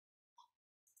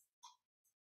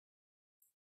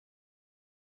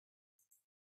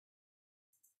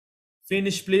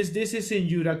 Finish, please. This is in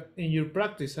your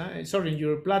practice. Sorry, in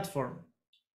your platform.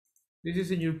 This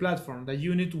is in your platform. The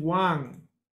unit 1.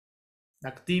 The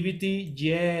activity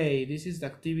J. This is the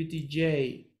activity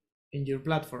J in your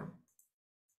platform.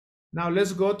 Now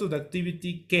let's go to the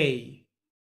activity K.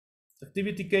 The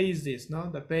activity K is this, no?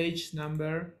 The page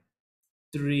number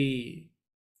 3.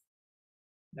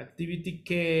 The activity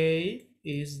K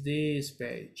is this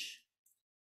page.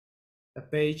 The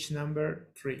page number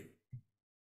 3.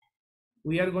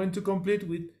 We are going to complete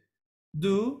with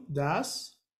do,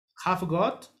 does, have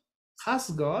got,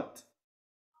 has got,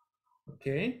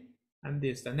 okay, and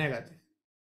this, the negative.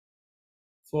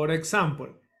 For example,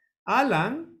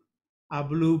 Alan, a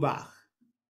blue bag.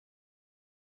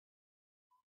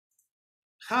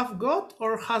 Have got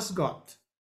or has got?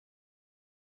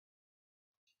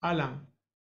 Alan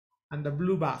and the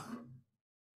blue bag.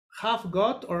 Have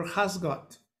got or has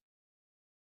got?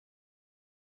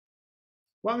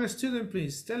 One student,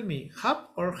 please tell me, have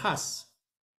or has?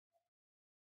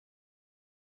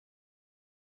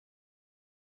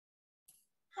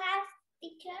 Has,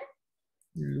 teacher.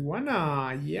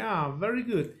 Luana, yeah, very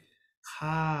good.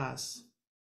 Has.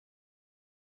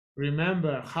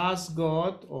 Remember, has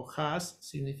got or has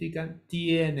significan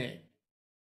tiene.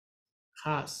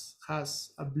 Has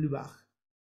a blue bag.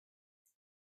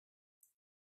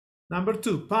 Number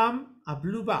 2, Pam, a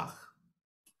blue bag.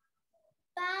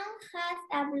 Pam has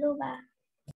a blue bag.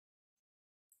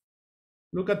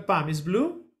 Look at Pam, is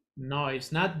blue? No,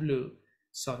 it's not blue.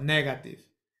 So negative.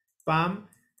 Pam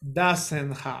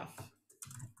doesn't have.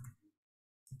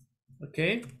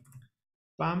 Okay?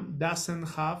 Pam doesn't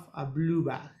have a blue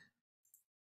bag.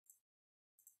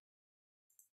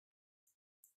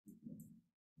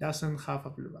 Doesn't have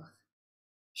a blue bag.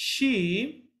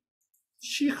 She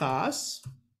has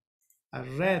a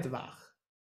red bag.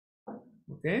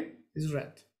 Okay, it's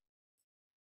red.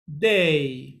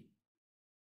 They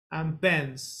and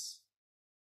pens.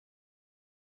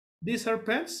 These are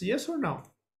pens, yes or no?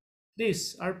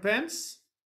 These are pens.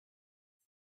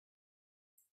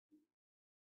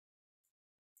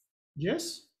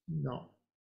 Yes? No.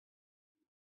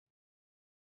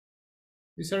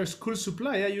 These are school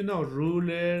supply, yeah, you know,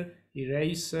 ruler,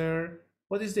 eraser.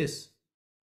 What is this?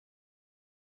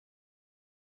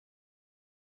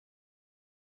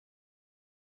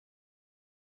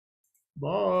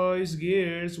 Boys,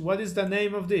 girls, what is the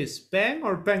name of this? Pen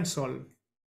or pencil?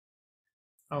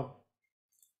 Oh.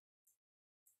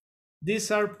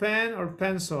 These are pen or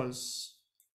pencils?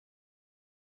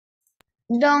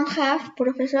 Don't have,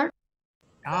 professor.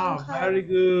 Ah, very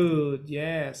good.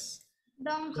 Yes.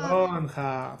 Don't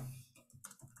have.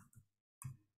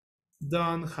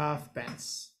 Don't have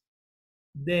pens.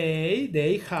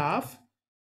 They have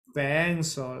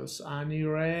pencils and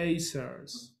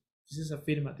erasers. This is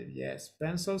affirmative. Yes,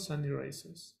 pencils and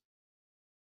erasers.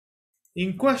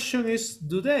 In question is,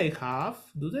 do they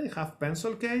have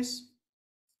pencil case?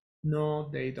 No,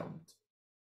 they don't.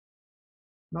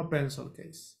 No pencil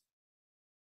case.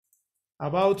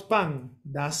 About Pam,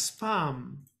 does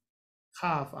Pam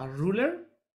have a ruler?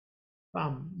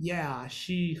 Pam, yeah,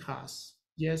 she has.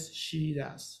 Yes, she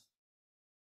does.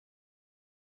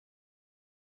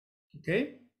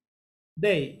 Okay.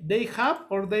 They have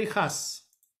or they has?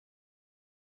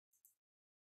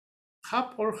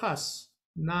 Have or has?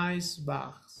 Nice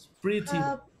bags. Pretty.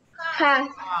 Have.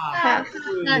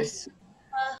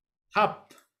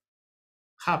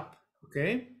 Have.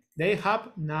 Okay. They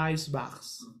have nice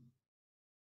bags.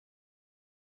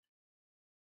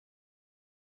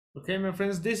 Okay, my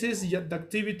friends, this is the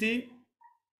activity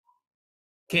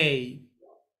K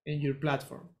in your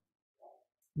platform.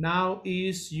 Now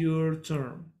is your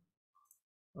turn.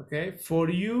 Okay, for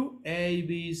you, A,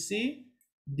 B, C,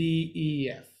 D, E,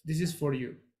 F. This is for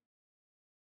you.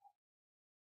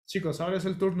 Chicos, ahora es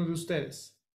el turno de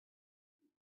ustedes.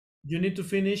 You need to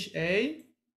finish A,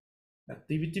 the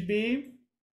activity B,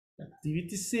 the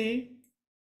activity C,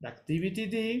 the activity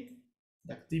D,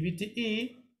 the activity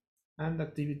E, and the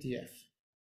activity F.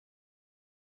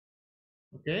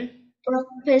 ¿Ok?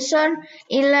 Profesor,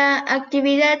 y la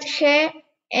actividad G,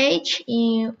 H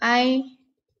y I.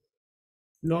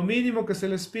 Lo mínimo que se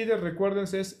les pide,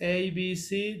 recuérdense, es A, B,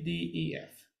 C, D, E,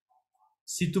 F.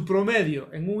 Si tu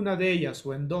promedio en una de ellas,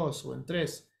 o en dos, o en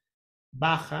tres,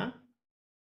 baja,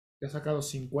 te has sacado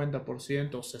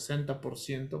 50% o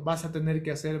 60%, vas a tener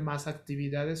que hacer más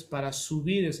actividades para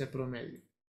subir ese promedio.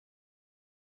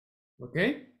 ¿Ok?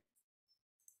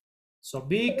 So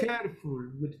be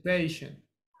careful with patience.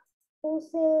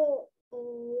 Puse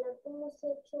la que hemos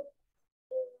hecho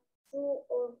true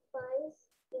or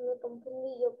false y me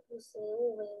confundí, yo puse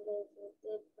V en vez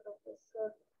de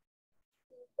profesor.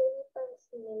 Y pedí para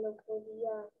si me lo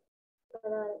podía,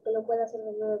 para que lo pueda hacer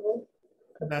de nuevo.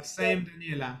 The same,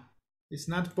 Daniela. It's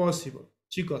not possible.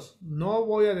 Chicos, no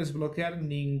voy a desbloquear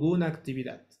ninguna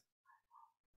actividad.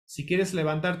 Si quieres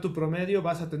levantar tu promedio,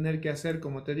 vas a tener que hacer,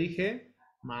 como te dije,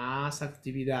 más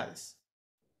actividades.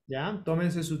 ¿Ya?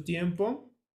 Tómense su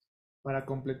tiempo para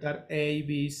completar A,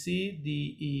 B, C,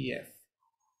 D, E, F.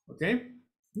 ¿Ok?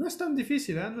 No es tan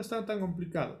difícil, ¿eh? No es tan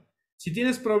complicado. Si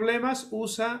tienes problemas,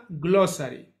 usa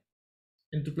Glossary.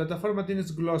 En tu plataforma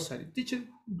tienes Glossary. Teacher,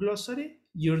 Glossary?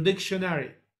 Your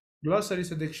dictionary. Glossary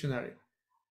is a dictionary.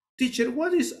 Teacher,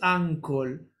 what is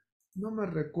uncle? No me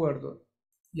recuerdo.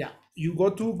 Yeah, you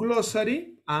go to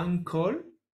Glossary, uncle,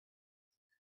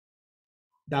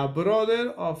 the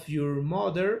brother of your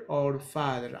mother or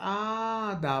father.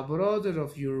 Ah, the brother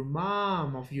of your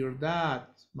mom, of your dad,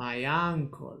 my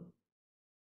uncle,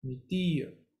 mi tío.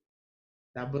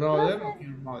 The brother of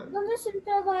your mother. ¿Dónde se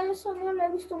entrega eso? No lo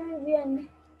he visto muy bien.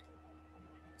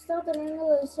 Estaba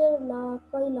terminando de hacer la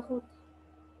K y la J.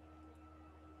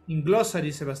 In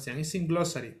Glossary, Sebastián, it's in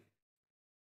Glossary.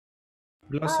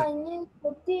 Glossary. Ah, en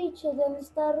el teacher, donde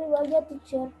está arriba, ya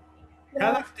teacher.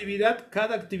 Cada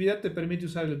actividad te permite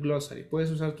usar el Glossary.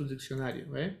 Puedes usar tu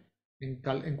diccionario, ¿eh?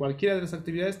 En cualquiera de las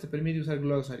actividades te permite usar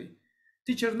Glossary.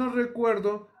 Teacher, no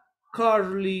recuerdo.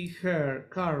 Curly hair.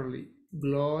 Curly.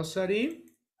 Glossary.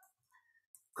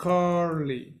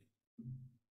 Curly.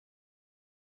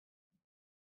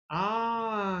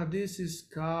 Ah, this is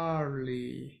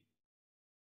curly.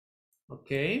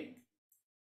 Ok.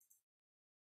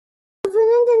 No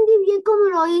entendí bien cómo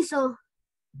lo hizo.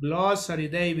 Glossary,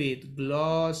 David.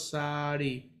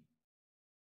 Glossary.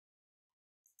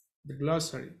 The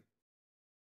glossary.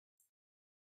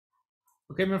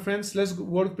 Okay, my friends, let's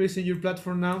work please in your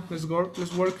platform now. Let's go.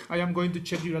 Let's work. I am going to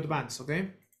check your advance, okay?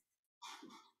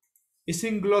 It's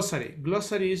in glossary.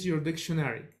 Glossary is your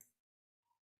dictionary.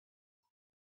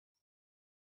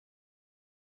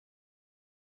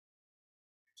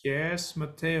 Yes,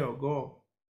 Mateo, go.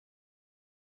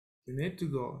 You need to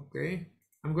go, okay?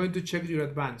 I'm going to check your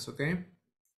advance, okay?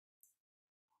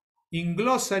 In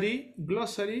glossary,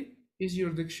 glossary is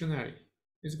your dictionary.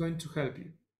 It's going to help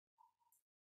you.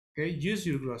 Okay, use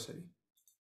your glossary.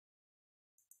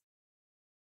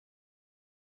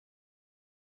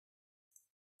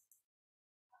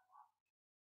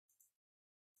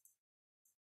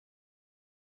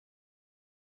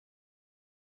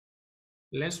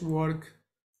 Let's work.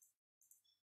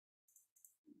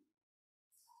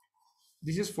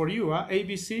 This is for you, A,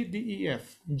 B, C, D, E,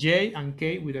 F, J, and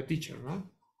K with a teacher, no?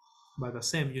 But the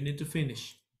same, you need to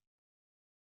finish.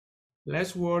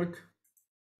 Let's work.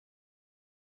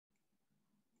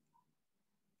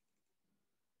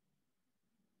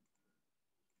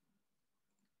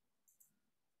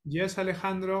 Yes,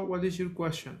 Alejandro, what is your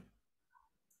question?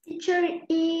 Teacher,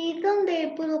 ¿y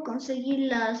dónde puedo conseguir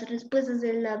las respuestas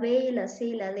de la B, la C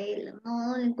y la D?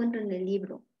 No lo encuentro en el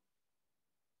libro.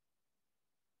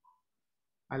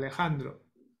 Alejandro.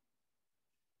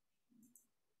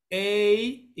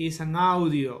 A is an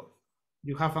audio.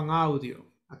 You have an audio.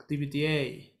 Activity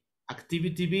A.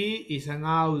 Activity B is an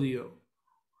audio.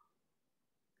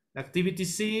 Activity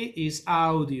C is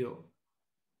audio.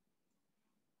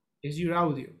 Is your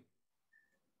audio.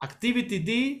 Activity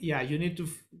D, yeah, you need to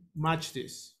match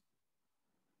this.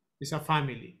 It's a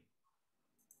family.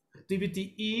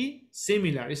 Activity E,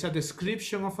 similar. It's a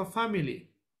description of a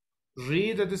family.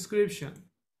 Read the description.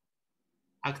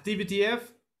 Activity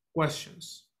F,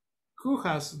 questions. Who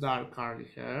has dark curly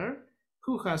hair?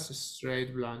 Who has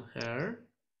straight blonde hair?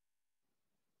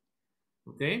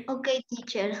 Okay? Okay,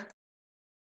 teacher.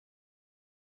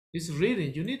 It's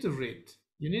reading. You need to read.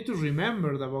 You need to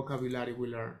remember the vocabulary we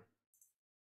learn.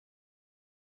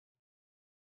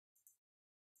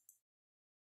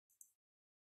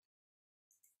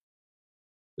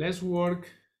 Let's work.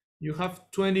 You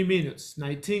have 20 minutes,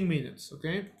 19 minutes,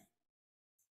 okay?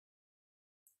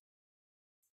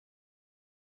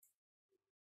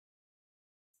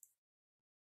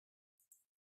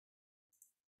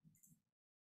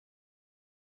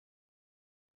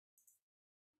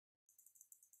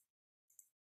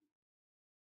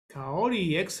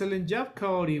 Kaori, excellent job,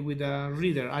 Kaori, with the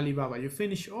reader, Alibaba. You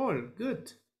finish all,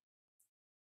 good.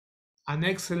 An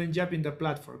excellent job in the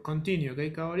platform. Continue,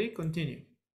 okay, Kaori, continue.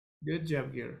 Good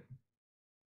job, girl.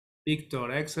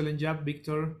 Victor, excellent job,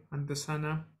 Victor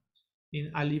Antesana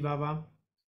in Alibaba.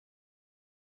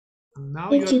 And now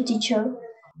Thank you, teacher.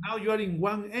 Now you are in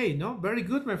 1A, no? Very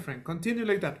good, my friend. Continue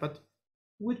like that, but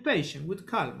with patience, with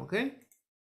calm, okay?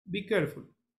 Be careful.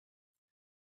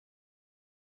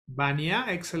 Bania,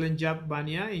 excellent job,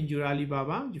 Bania, in your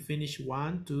Alibaba. You finish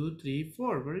 1, 2, 3,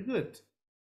 4. Very good.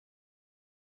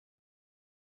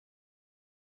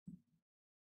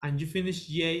 And you finish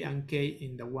J and K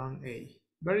in the 1A.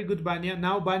 Very good, Bania.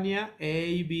 Now, Bania,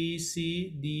 A, B,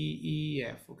 C, D, E,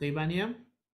 F. Okay, Bania?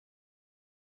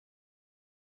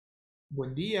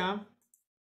 Buen día.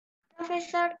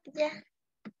 Profesor, ya.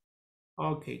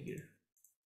 Okay, good.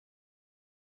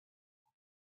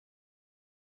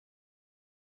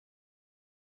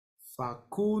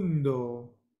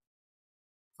 Facundo.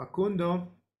 Facundo.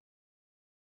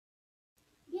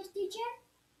 Yes, teacher.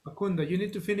 Facundo, you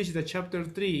need to finish the chapter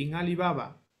 3 in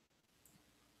Alibaba.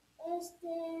 No,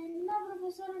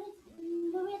 profesor,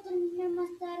 lo voy a terminar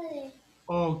más tarde.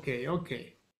 Okay,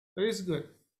 okay. That is good.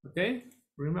 Okay?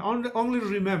 Only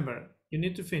remember, you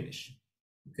need to finish.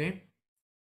 Okay?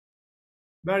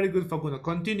 Very good, Facundo.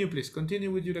 Continue, please.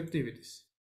 Continue with your activities.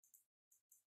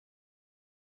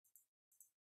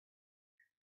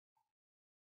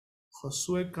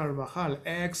 Josue Carvajal.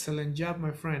 Excellent job,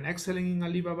 my friend. Excellent in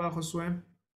Alibaba, Josue.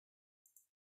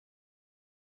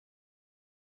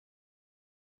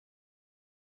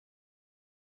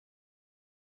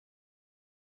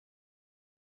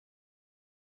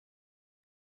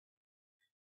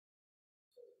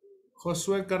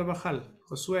 Josué Carvajal.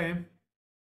 Josué.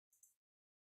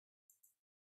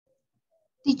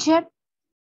 Teacher.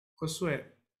 Josué.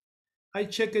 I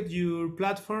checked your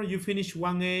platform. You finished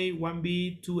 1A,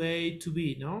 1B, 2A,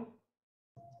 2B, no?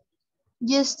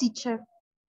 Yes, teacher.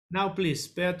 Now, please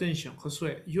pay attention,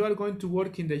 Josué. You are going to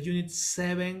work in the unit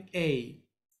 7A.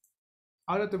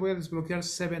 Ahora te voy a desbloquear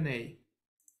 7A.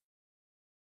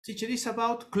 Teacher, is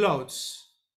about clothes.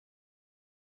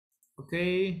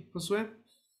 Okay, Josué?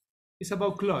 It's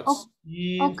about clothes.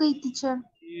 Jeans, Okay, teacher.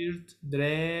 shirt,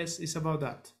 dress, it's about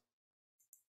that.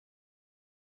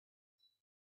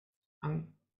 And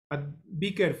but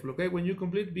be careful, okay? When you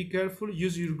complete, be careful,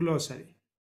 use your glossary.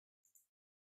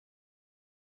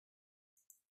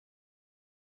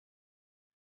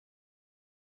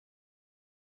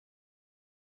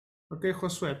 Okay,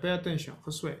 Josué, pay attention.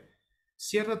 Josué,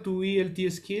 cierra tu ELT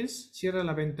Skills, cierra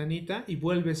la ventanita y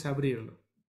vuelves a abrirlo.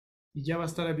 Y ya va a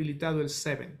estar habilitado el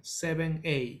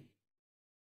 7A.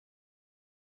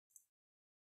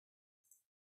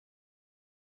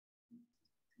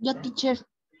 Ya, teacher.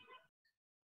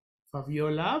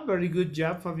 Fabiola, very good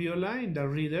job, Fabiola, in the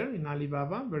reader in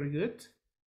Alibaba, very good.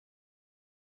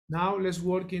 Now let's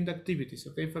work in the activities,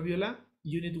 okay, Fabiola?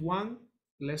 Unit 1,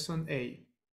 Lesson A.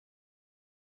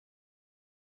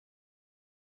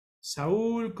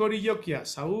 Saúl Corilloquia,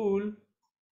 Saúl.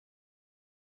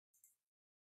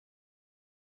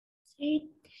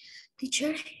 Sí,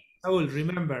 teacher. Saúl,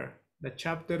 remember the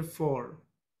chapter 4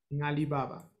 in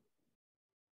Alibaba.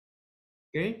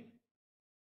 ¿Ok?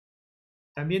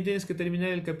 También tienes que terminar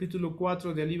el capítulo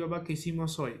 4 de Alibaba que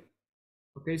hicimos hoy.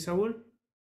 ¿Ok, Saúl?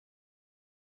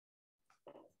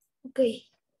 Ok.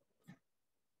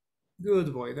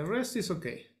 Good boy. The rest is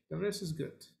okay. The rest is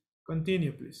good.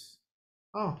 Continue, please.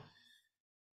 Oh,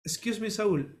 excuse me,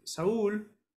 Saúl.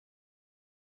 Saúl.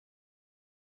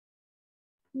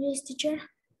 Yes, teacher.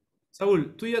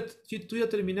 Saúl, tú ya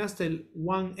terminaste el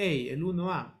 1A, el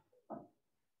 1A.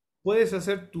 Puedes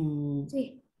hacer tu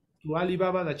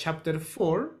Alibaba de chapter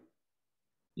 4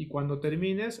 y cuando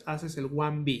termines haces el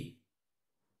 1B.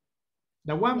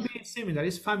 The 1B is similar,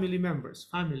 is family members.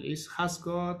 Family is has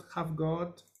got, have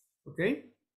got.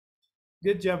 Okay?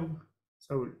 Good job,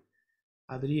 Saúl.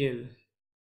 Adriel.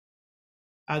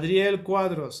 Adriel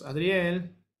Cuadros.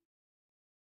 Adriel.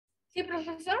 Sí,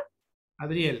 profesor.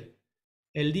 Adriel.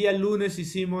 El día lunes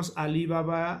hicimos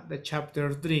Alibaba de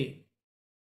chapter 3.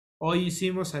 Hoy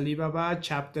hicimos Alibaba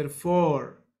chapter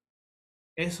 4.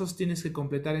 Esos tienes que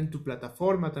completar en tu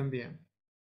plataforma también.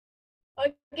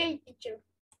 Ok, teacher.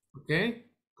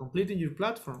 Okay? Complete in your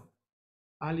platform.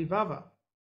 Alibaba.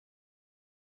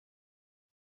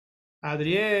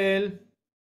 Adriel.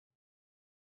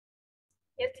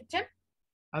 Yes, teacher.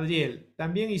 Adriel,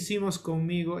 también hiciste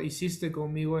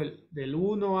conmigo el del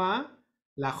 1A,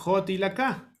 la J y la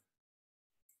K.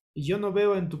 Y yo no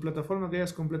veo en tu plataforma que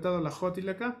hayas completado la J y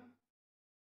la K.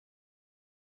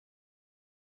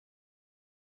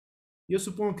 Yo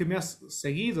supongo que me has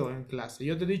seguido en clase.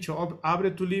 Yo te he dicho,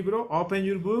 abre tu libro, open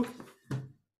your book.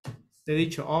 Te he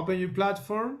dicho, open your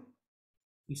platform.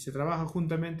 Y se trabaja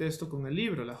juntamente esto con el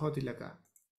libro, la J y la K.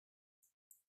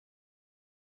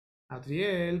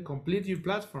 Adriel, complete your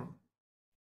platform.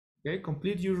 Okay,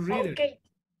 complete your reader. Okay.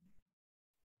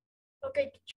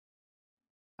 Okay, teacher.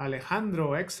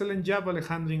 Alejandro, excellent job,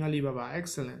 Alejandro in Alibaba.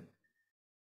 Excellent.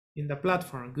 In the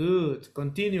platform, good.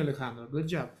 Continue, Alejandro. Good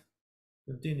job.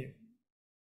 Continue.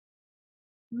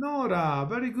 Nora,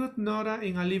 very good, Nora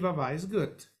in Alibaba. Is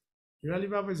good. Your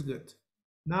Alibaba is good.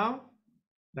 Now,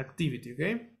 the activity,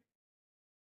 okay?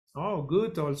 Oh,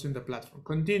 good also in the platform.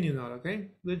 Continue, Nora,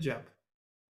 okay? Good job.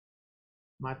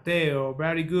 Mateo,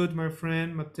 very good, my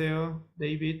friend. Mateo,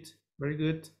 David, very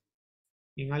good.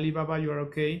 In Alibaba, you are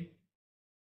okay.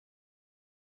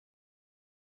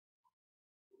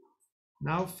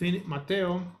 Now,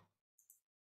 Mateo.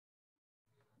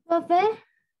 Profe.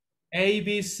 A,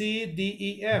 B, C, D,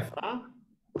 E, F. Huh?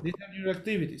 These are your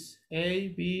activities. A,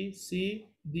 B, C,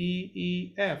 D,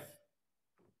 E, F.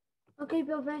 Okay,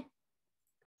 profe.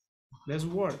 Let's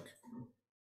work.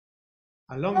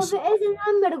 Profe, es el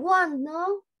number 1,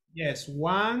 ¿no? Yes,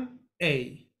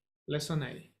 1A. Lesson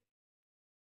A.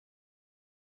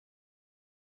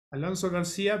 Alonso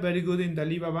Garcia, very good in the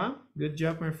Alibaba. Good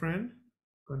job, my friend.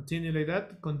 Continue like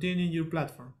that. Continue in your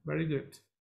platform. Very good.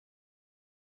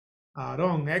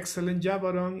 Aaron, excellent job,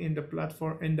 Aaron, in the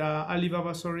platform, in the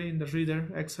Alibaba, sorry, in the reader.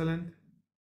 Excellent.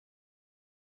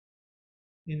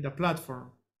 In the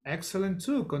platform. Excellent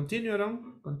too. Continue,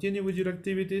 Aaron. Continue with your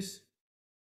activities.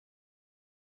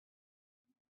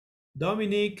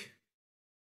 Dominic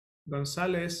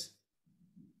Gonzalez.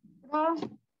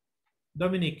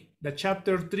 Dominic, the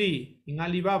chapter 3 in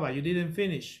Alibaba, you didn't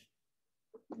finish.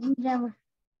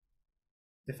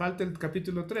 Te falta el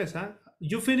capítulo 3, huh?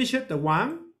 You finished the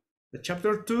 1, the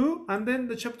chapter 2, and then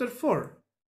the chapter 4.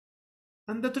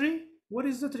 And the 3? What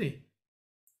is the 3?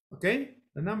 Okay,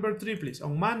 the number 3, please.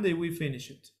 On Monday, we finish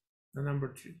it. The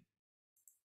number 3.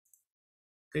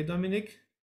 Okay, Dominic?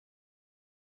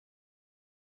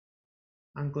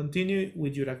 And continue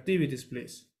with your activities,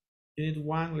 please. Unit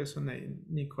 1, lesson 8.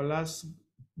 Nicolas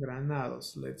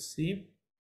Granados. Let's see.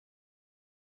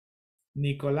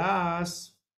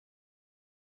 Nicolás.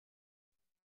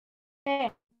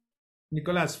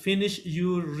 Nicolás, finish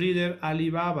your reader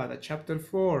Alibaba, the chapter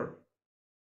 4.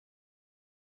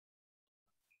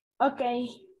 Okay.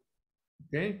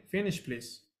 Okay, finish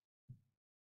please.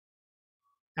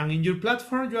 And in your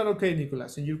platform, you are okay,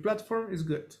 Nicolás. In your platform is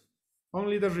good.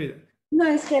 Only the reader. No,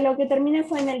 es que lo que terminé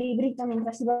fue en el librito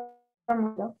mientras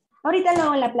íbamos. Ahorita lo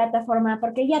hago en la plataforma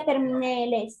porque ya terminé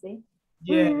el este.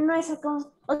 Yeah. No he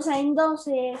sacado, o sea, en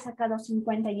 12 he sacado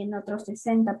 50 y en otros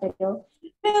 60, pero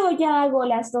luego ya hago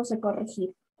las 12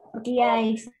 corregir, porque ya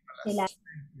es la...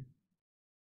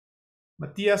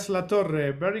 Matías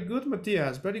Latorre, very good,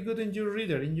 Matías. Very good in your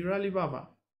reader, in your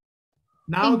Alibaba.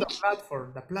 Now the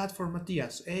platform,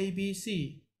 Matías. A, B,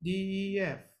 C, D, E,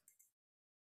 F.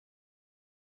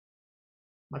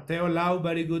 Mateo Lau,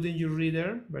 very good in your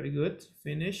reader. Very good.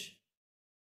 Finish.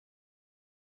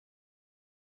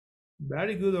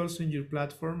 Very good also in your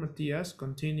platform, Matthias.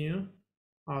 Continue.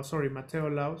 Oh, sorry, Mateo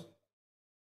Lau.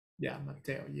 Yeah,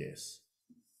 Mateo, yes.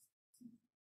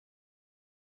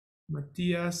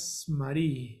 Matthias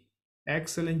Marie.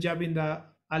 Excellent job in the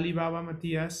Alibaba,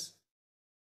 Matthias.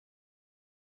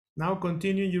 Now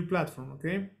continue in your platform,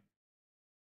 okay?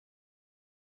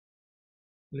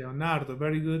 Leonardo,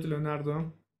 very good,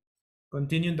 Leonardo.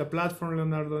 Continue in the platform,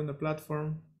 Leonardo, in the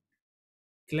platform.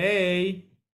 Clay.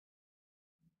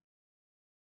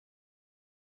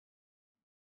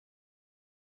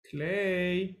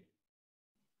 Clay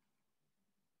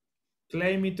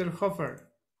Mitterhofer.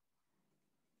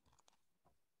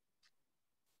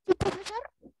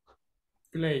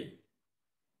 Clay.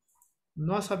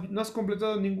 No has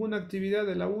completado ninguna actividad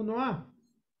de la 1A.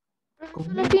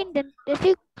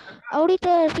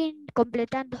 Ahorita al fin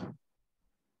completando.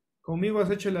 Conmigo has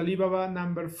hecho el Alibaba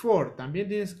number 4. También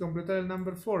tienes que completar el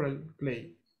number 4, el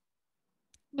Clay.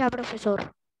 Ya,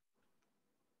 profesor.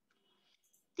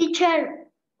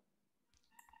 Teacher.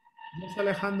 ¿Ves,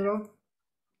 Alejandro?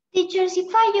 Teacher, si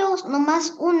fallo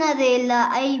nomás una de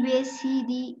la A, B, C,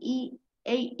 D,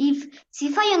 E, si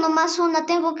fallo nomás una,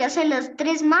 ¿tengo que hacer las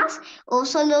 3 más o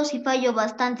solo si fallo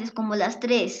bastantes como las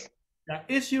 3? Yeah,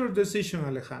 it's your decision,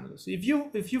 Alejandro. So if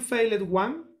you fail at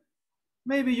 1,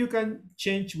 maybe you can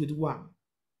change with 1.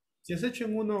 Si has hecho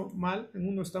en uno mal, en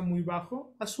uno está muy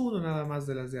bajo, haz uno nada más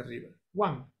de las de arriba.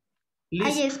 1.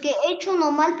 Ay, es que he hecho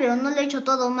uno mal, pero no lo he hecho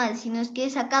todo mal, sino es que he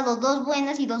sacado 2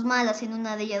 buenas y 2 malas en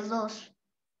una de ellas 2.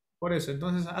 Por eso,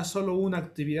 entonces haz solo una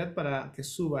actividad para que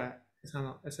suba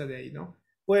esa de ahí, ¿no?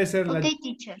 Puede ser la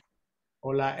teacher.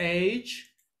 O la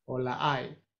H o la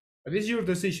I. But it's your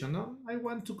decision, ¿no? I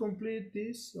want to complete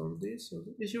this or this or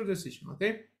this. It's your decision,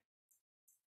 okay?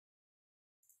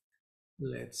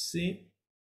 Let's see.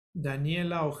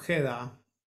 Daniela Ojeda.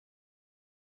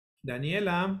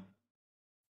 Daniela.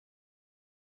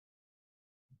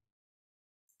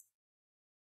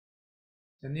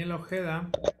 Daniela Ojeda.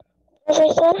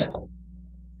 Profesor.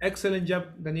 Excellent job,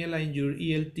 Daniela, in your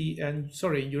ELT, and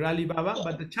sorry, in your Alibaba,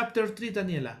 but the chapter 3,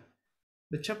 Daniela.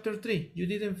 The chapter 3, you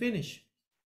didn't finish.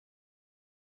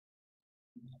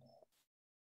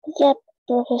 Yeah,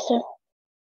 professor.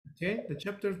 Okay, the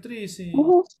chapter 3 is in...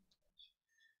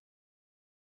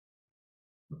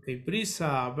 Okay,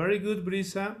 Brisa, very good,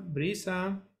 Brisa.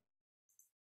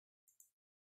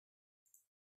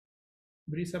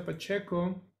 Brisa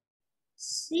Pacheco.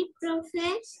 Sí,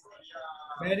 profe.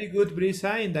 Very good,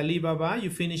 Brisa. In the Alibaba, you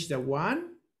finished the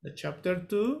 1, the chapter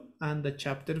 2, and the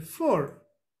chapter 4.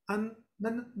 And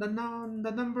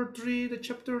the number 3, the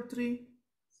chapter 3.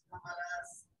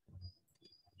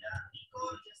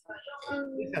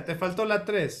 Brisa, te faltó la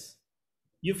 3.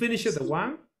 You finished the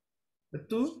 1, the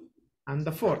 2, and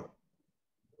the 4.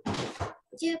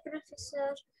 Sí,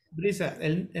 profesor. Brisa,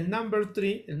 el number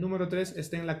 3, el número 3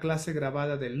 está en la clase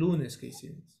grabada del lunes que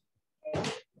hicimos.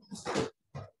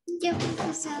 Ya,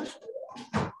 profesor.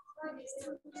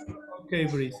 Okay,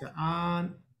 Brisa.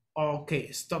 And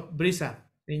okay, stop. Brisa,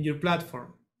 in your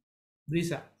platform.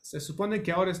 Brisa, se supone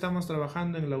que ahora estamos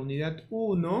trabajando en la unidad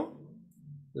 1,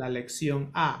 la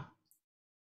lección A.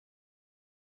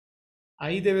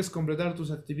 Ahí debes completar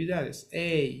tus actividades.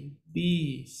 A,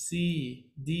 B,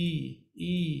 C, D,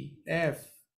 E, F.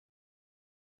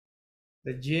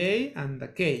 The J and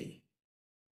the K.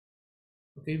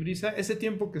 Ok, Brisa, ese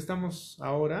tiempo que estamos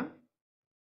ahora,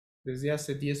 desde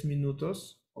hace 10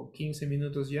 minutos o 15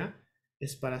 minutos ya,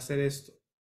 es para hacer esto.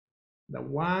 The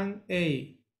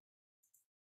 1A.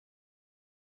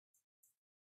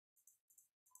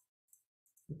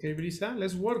 Ok, Brisa,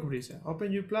 let's work, Brisa.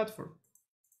 Open your platform.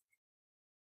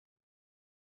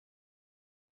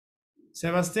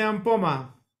 Sebastián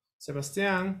Poma.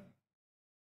 Sebastián.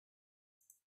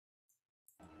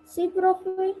 Sí,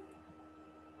 profe.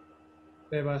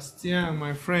 Sebastián,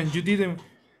 my friend, you didn't...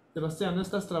 Sebastián, no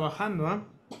estás trabajando, ¿ah?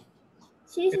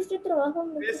 Sí, estoy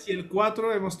trabajando. El 3 y el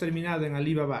 4 hemos terminado en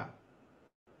Alibaba.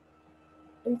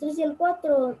 El 3 y el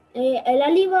 4. ¿El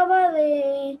Alibaba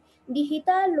de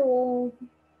digital o...?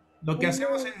 Lo que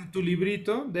hacemos en tu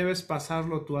librito, debes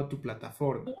pasarlo tú a tu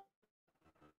plataforma.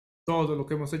 Todo lo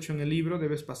que hemos hecho en el libro,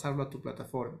 debes pasarlo a tu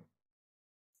plataforma.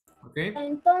 ¿Ok?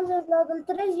 Entonces, lo del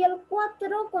 3 y el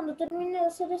 4, cuando termine de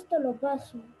hacer esto, lo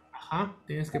paso. Ajá,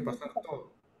 tienes que pasar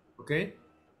todo. ¿Ok?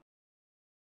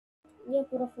 Ya,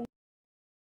 profe.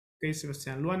 Ok,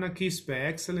 Sebastián. Luana Quispe,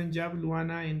 excellent job,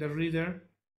 Luana, in the reader.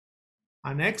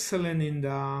 And excellent in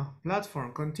the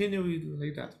platform. Continue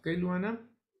like that. Okay, Luana?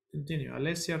 Continue.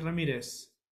 Alessia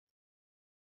Ramirez.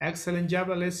 Excellent job,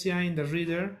 Alessia, in the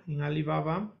reader, in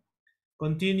Alibaba.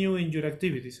 Continue in your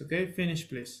activities. Okay, finish,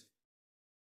 please.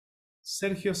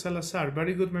 Sergio Salazar.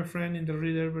 Very good, my friend, in the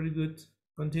reader. Very good.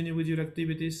 Continue with your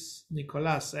activities.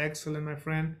 Nicolás. Excellent, my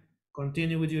friend.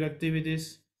 Continue with your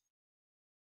activities.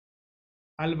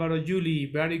 Álvaro Juli.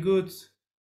 Very good.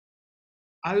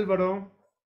 Álvaro.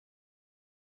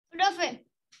 Profe.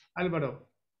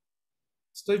 Álvaro,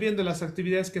 estoy viendo las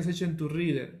actividades que has hecho en tu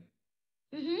reader.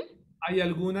 Hay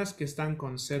algunas que están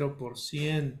con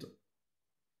 0%.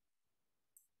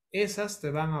 Esas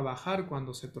te van a bajar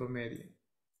cuando se promedien.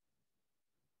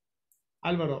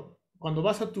 Álvaro, cuando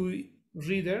vas a tu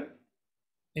reader,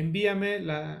 envíame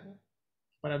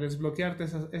para desbloquearte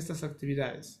estas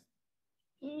actividades.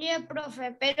 Ya,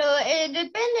 profe, pero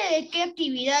depende de qué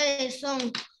actividades son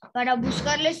para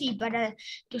buscarles y para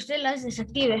que usted las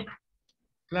desactive.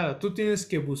 Claro, tú tienes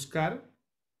que buscar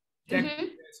qué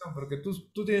actividades son, porque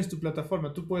tú tienes tu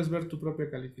plataforma, tú puedes ver tu propia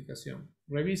calificación.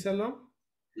 Revísalo.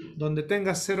 Donde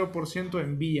tengas 0%,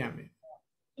 envíame.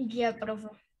 Ya, profe.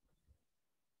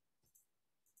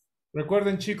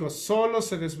 Recuerden, chicos, solo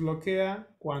se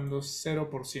desbloquea cuando es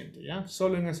 0%, ¿ya?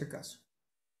 Solo en ese caso.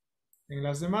 En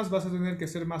las demás vas a tener que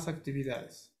hacer más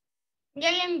actividades.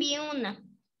 Ya le envié una.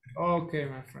 Okay,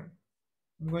 my friend.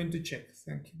 I'm going to check.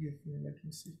 Thank you. Let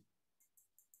me see.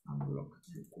 Unblock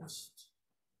request.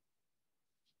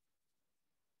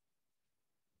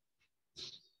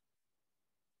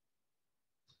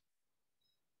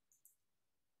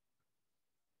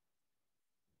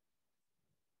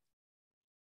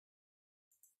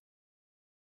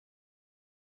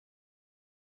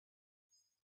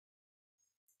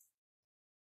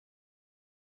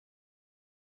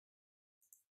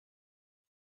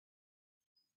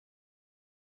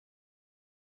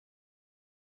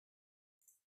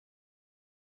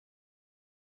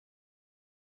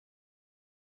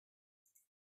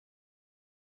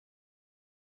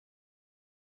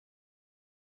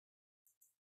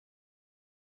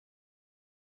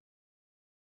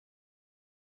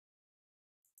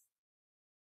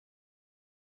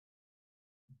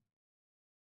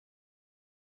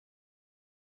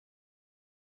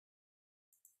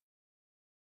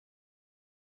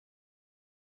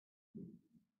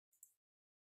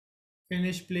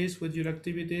 Finish, please, with your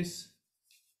activities.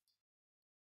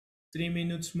 3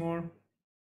 minutes more.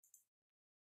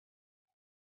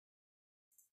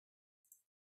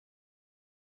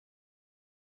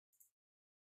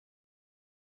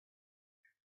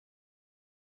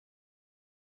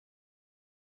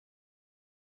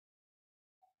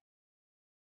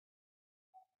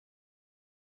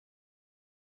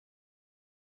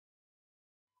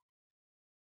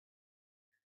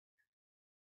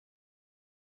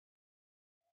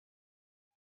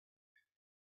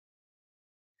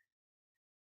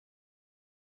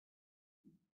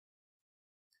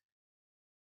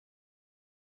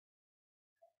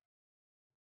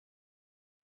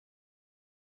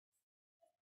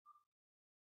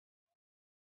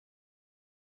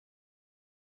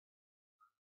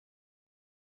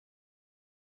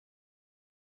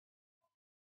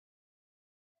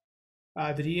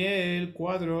 Adriel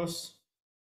Cuadros.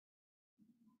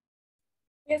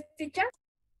 ¿Yes, teacher?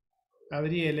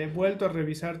 Adriel, he vuelto a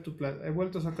revisar he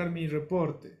vuelto a sacar mi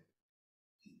reporte.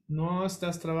 No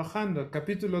estás trabajando. El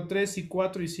capítulo 3 y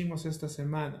 4 hicimos esta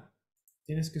semana.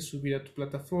 Tienes que subir a tu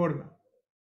plataforma.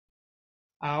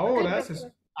 Ahora,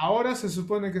 ahora se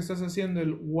supone que estás haciendo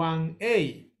el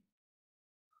 1A.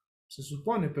 Se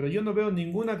supone, pero yo no veo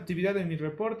ninguna actividad en mi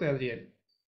reporte, Adriel.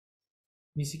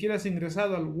 Ni siquiera has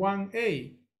ingresado al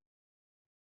 1A.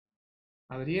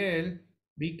 Adriel,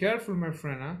 be careful, my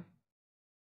friend. ¿Eh?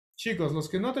 Chicos, los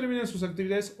que no terminen sus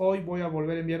actividades, hoy voy a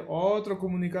volver a enviar otro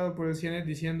comunicado por el CNET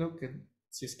diciendo que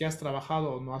si es que has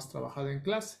trabajado o no has trabajado en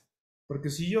clase. Porque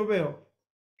si yo veo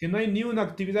que no hay ni una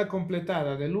actividad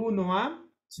completada del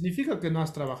 1A, significa que no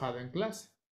has trabajado en clase.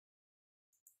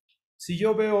 Si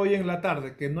yo veo hoy en la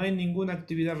tarde que no hay ninguna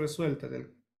actividad resuelta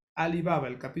del Alibaba,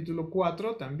 el capítulo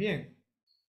 4, también.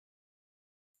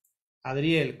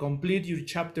 Adriel, complete your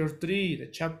chapter 3,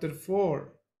 the chapter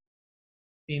 4.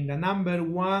 In the number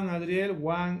 1, Adriel,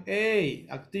 1A,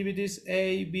 activities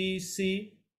A, B,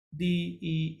 C, D,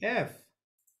 E, F.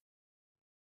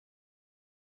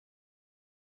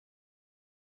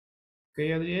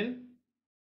 Okay, Adriel?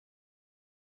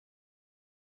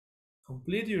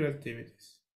 Complete your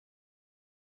activities.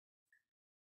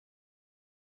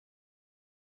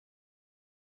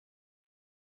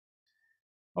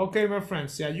 Okay, my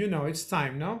friends, yeah, you know, it's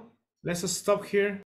time, no? Let's stop here.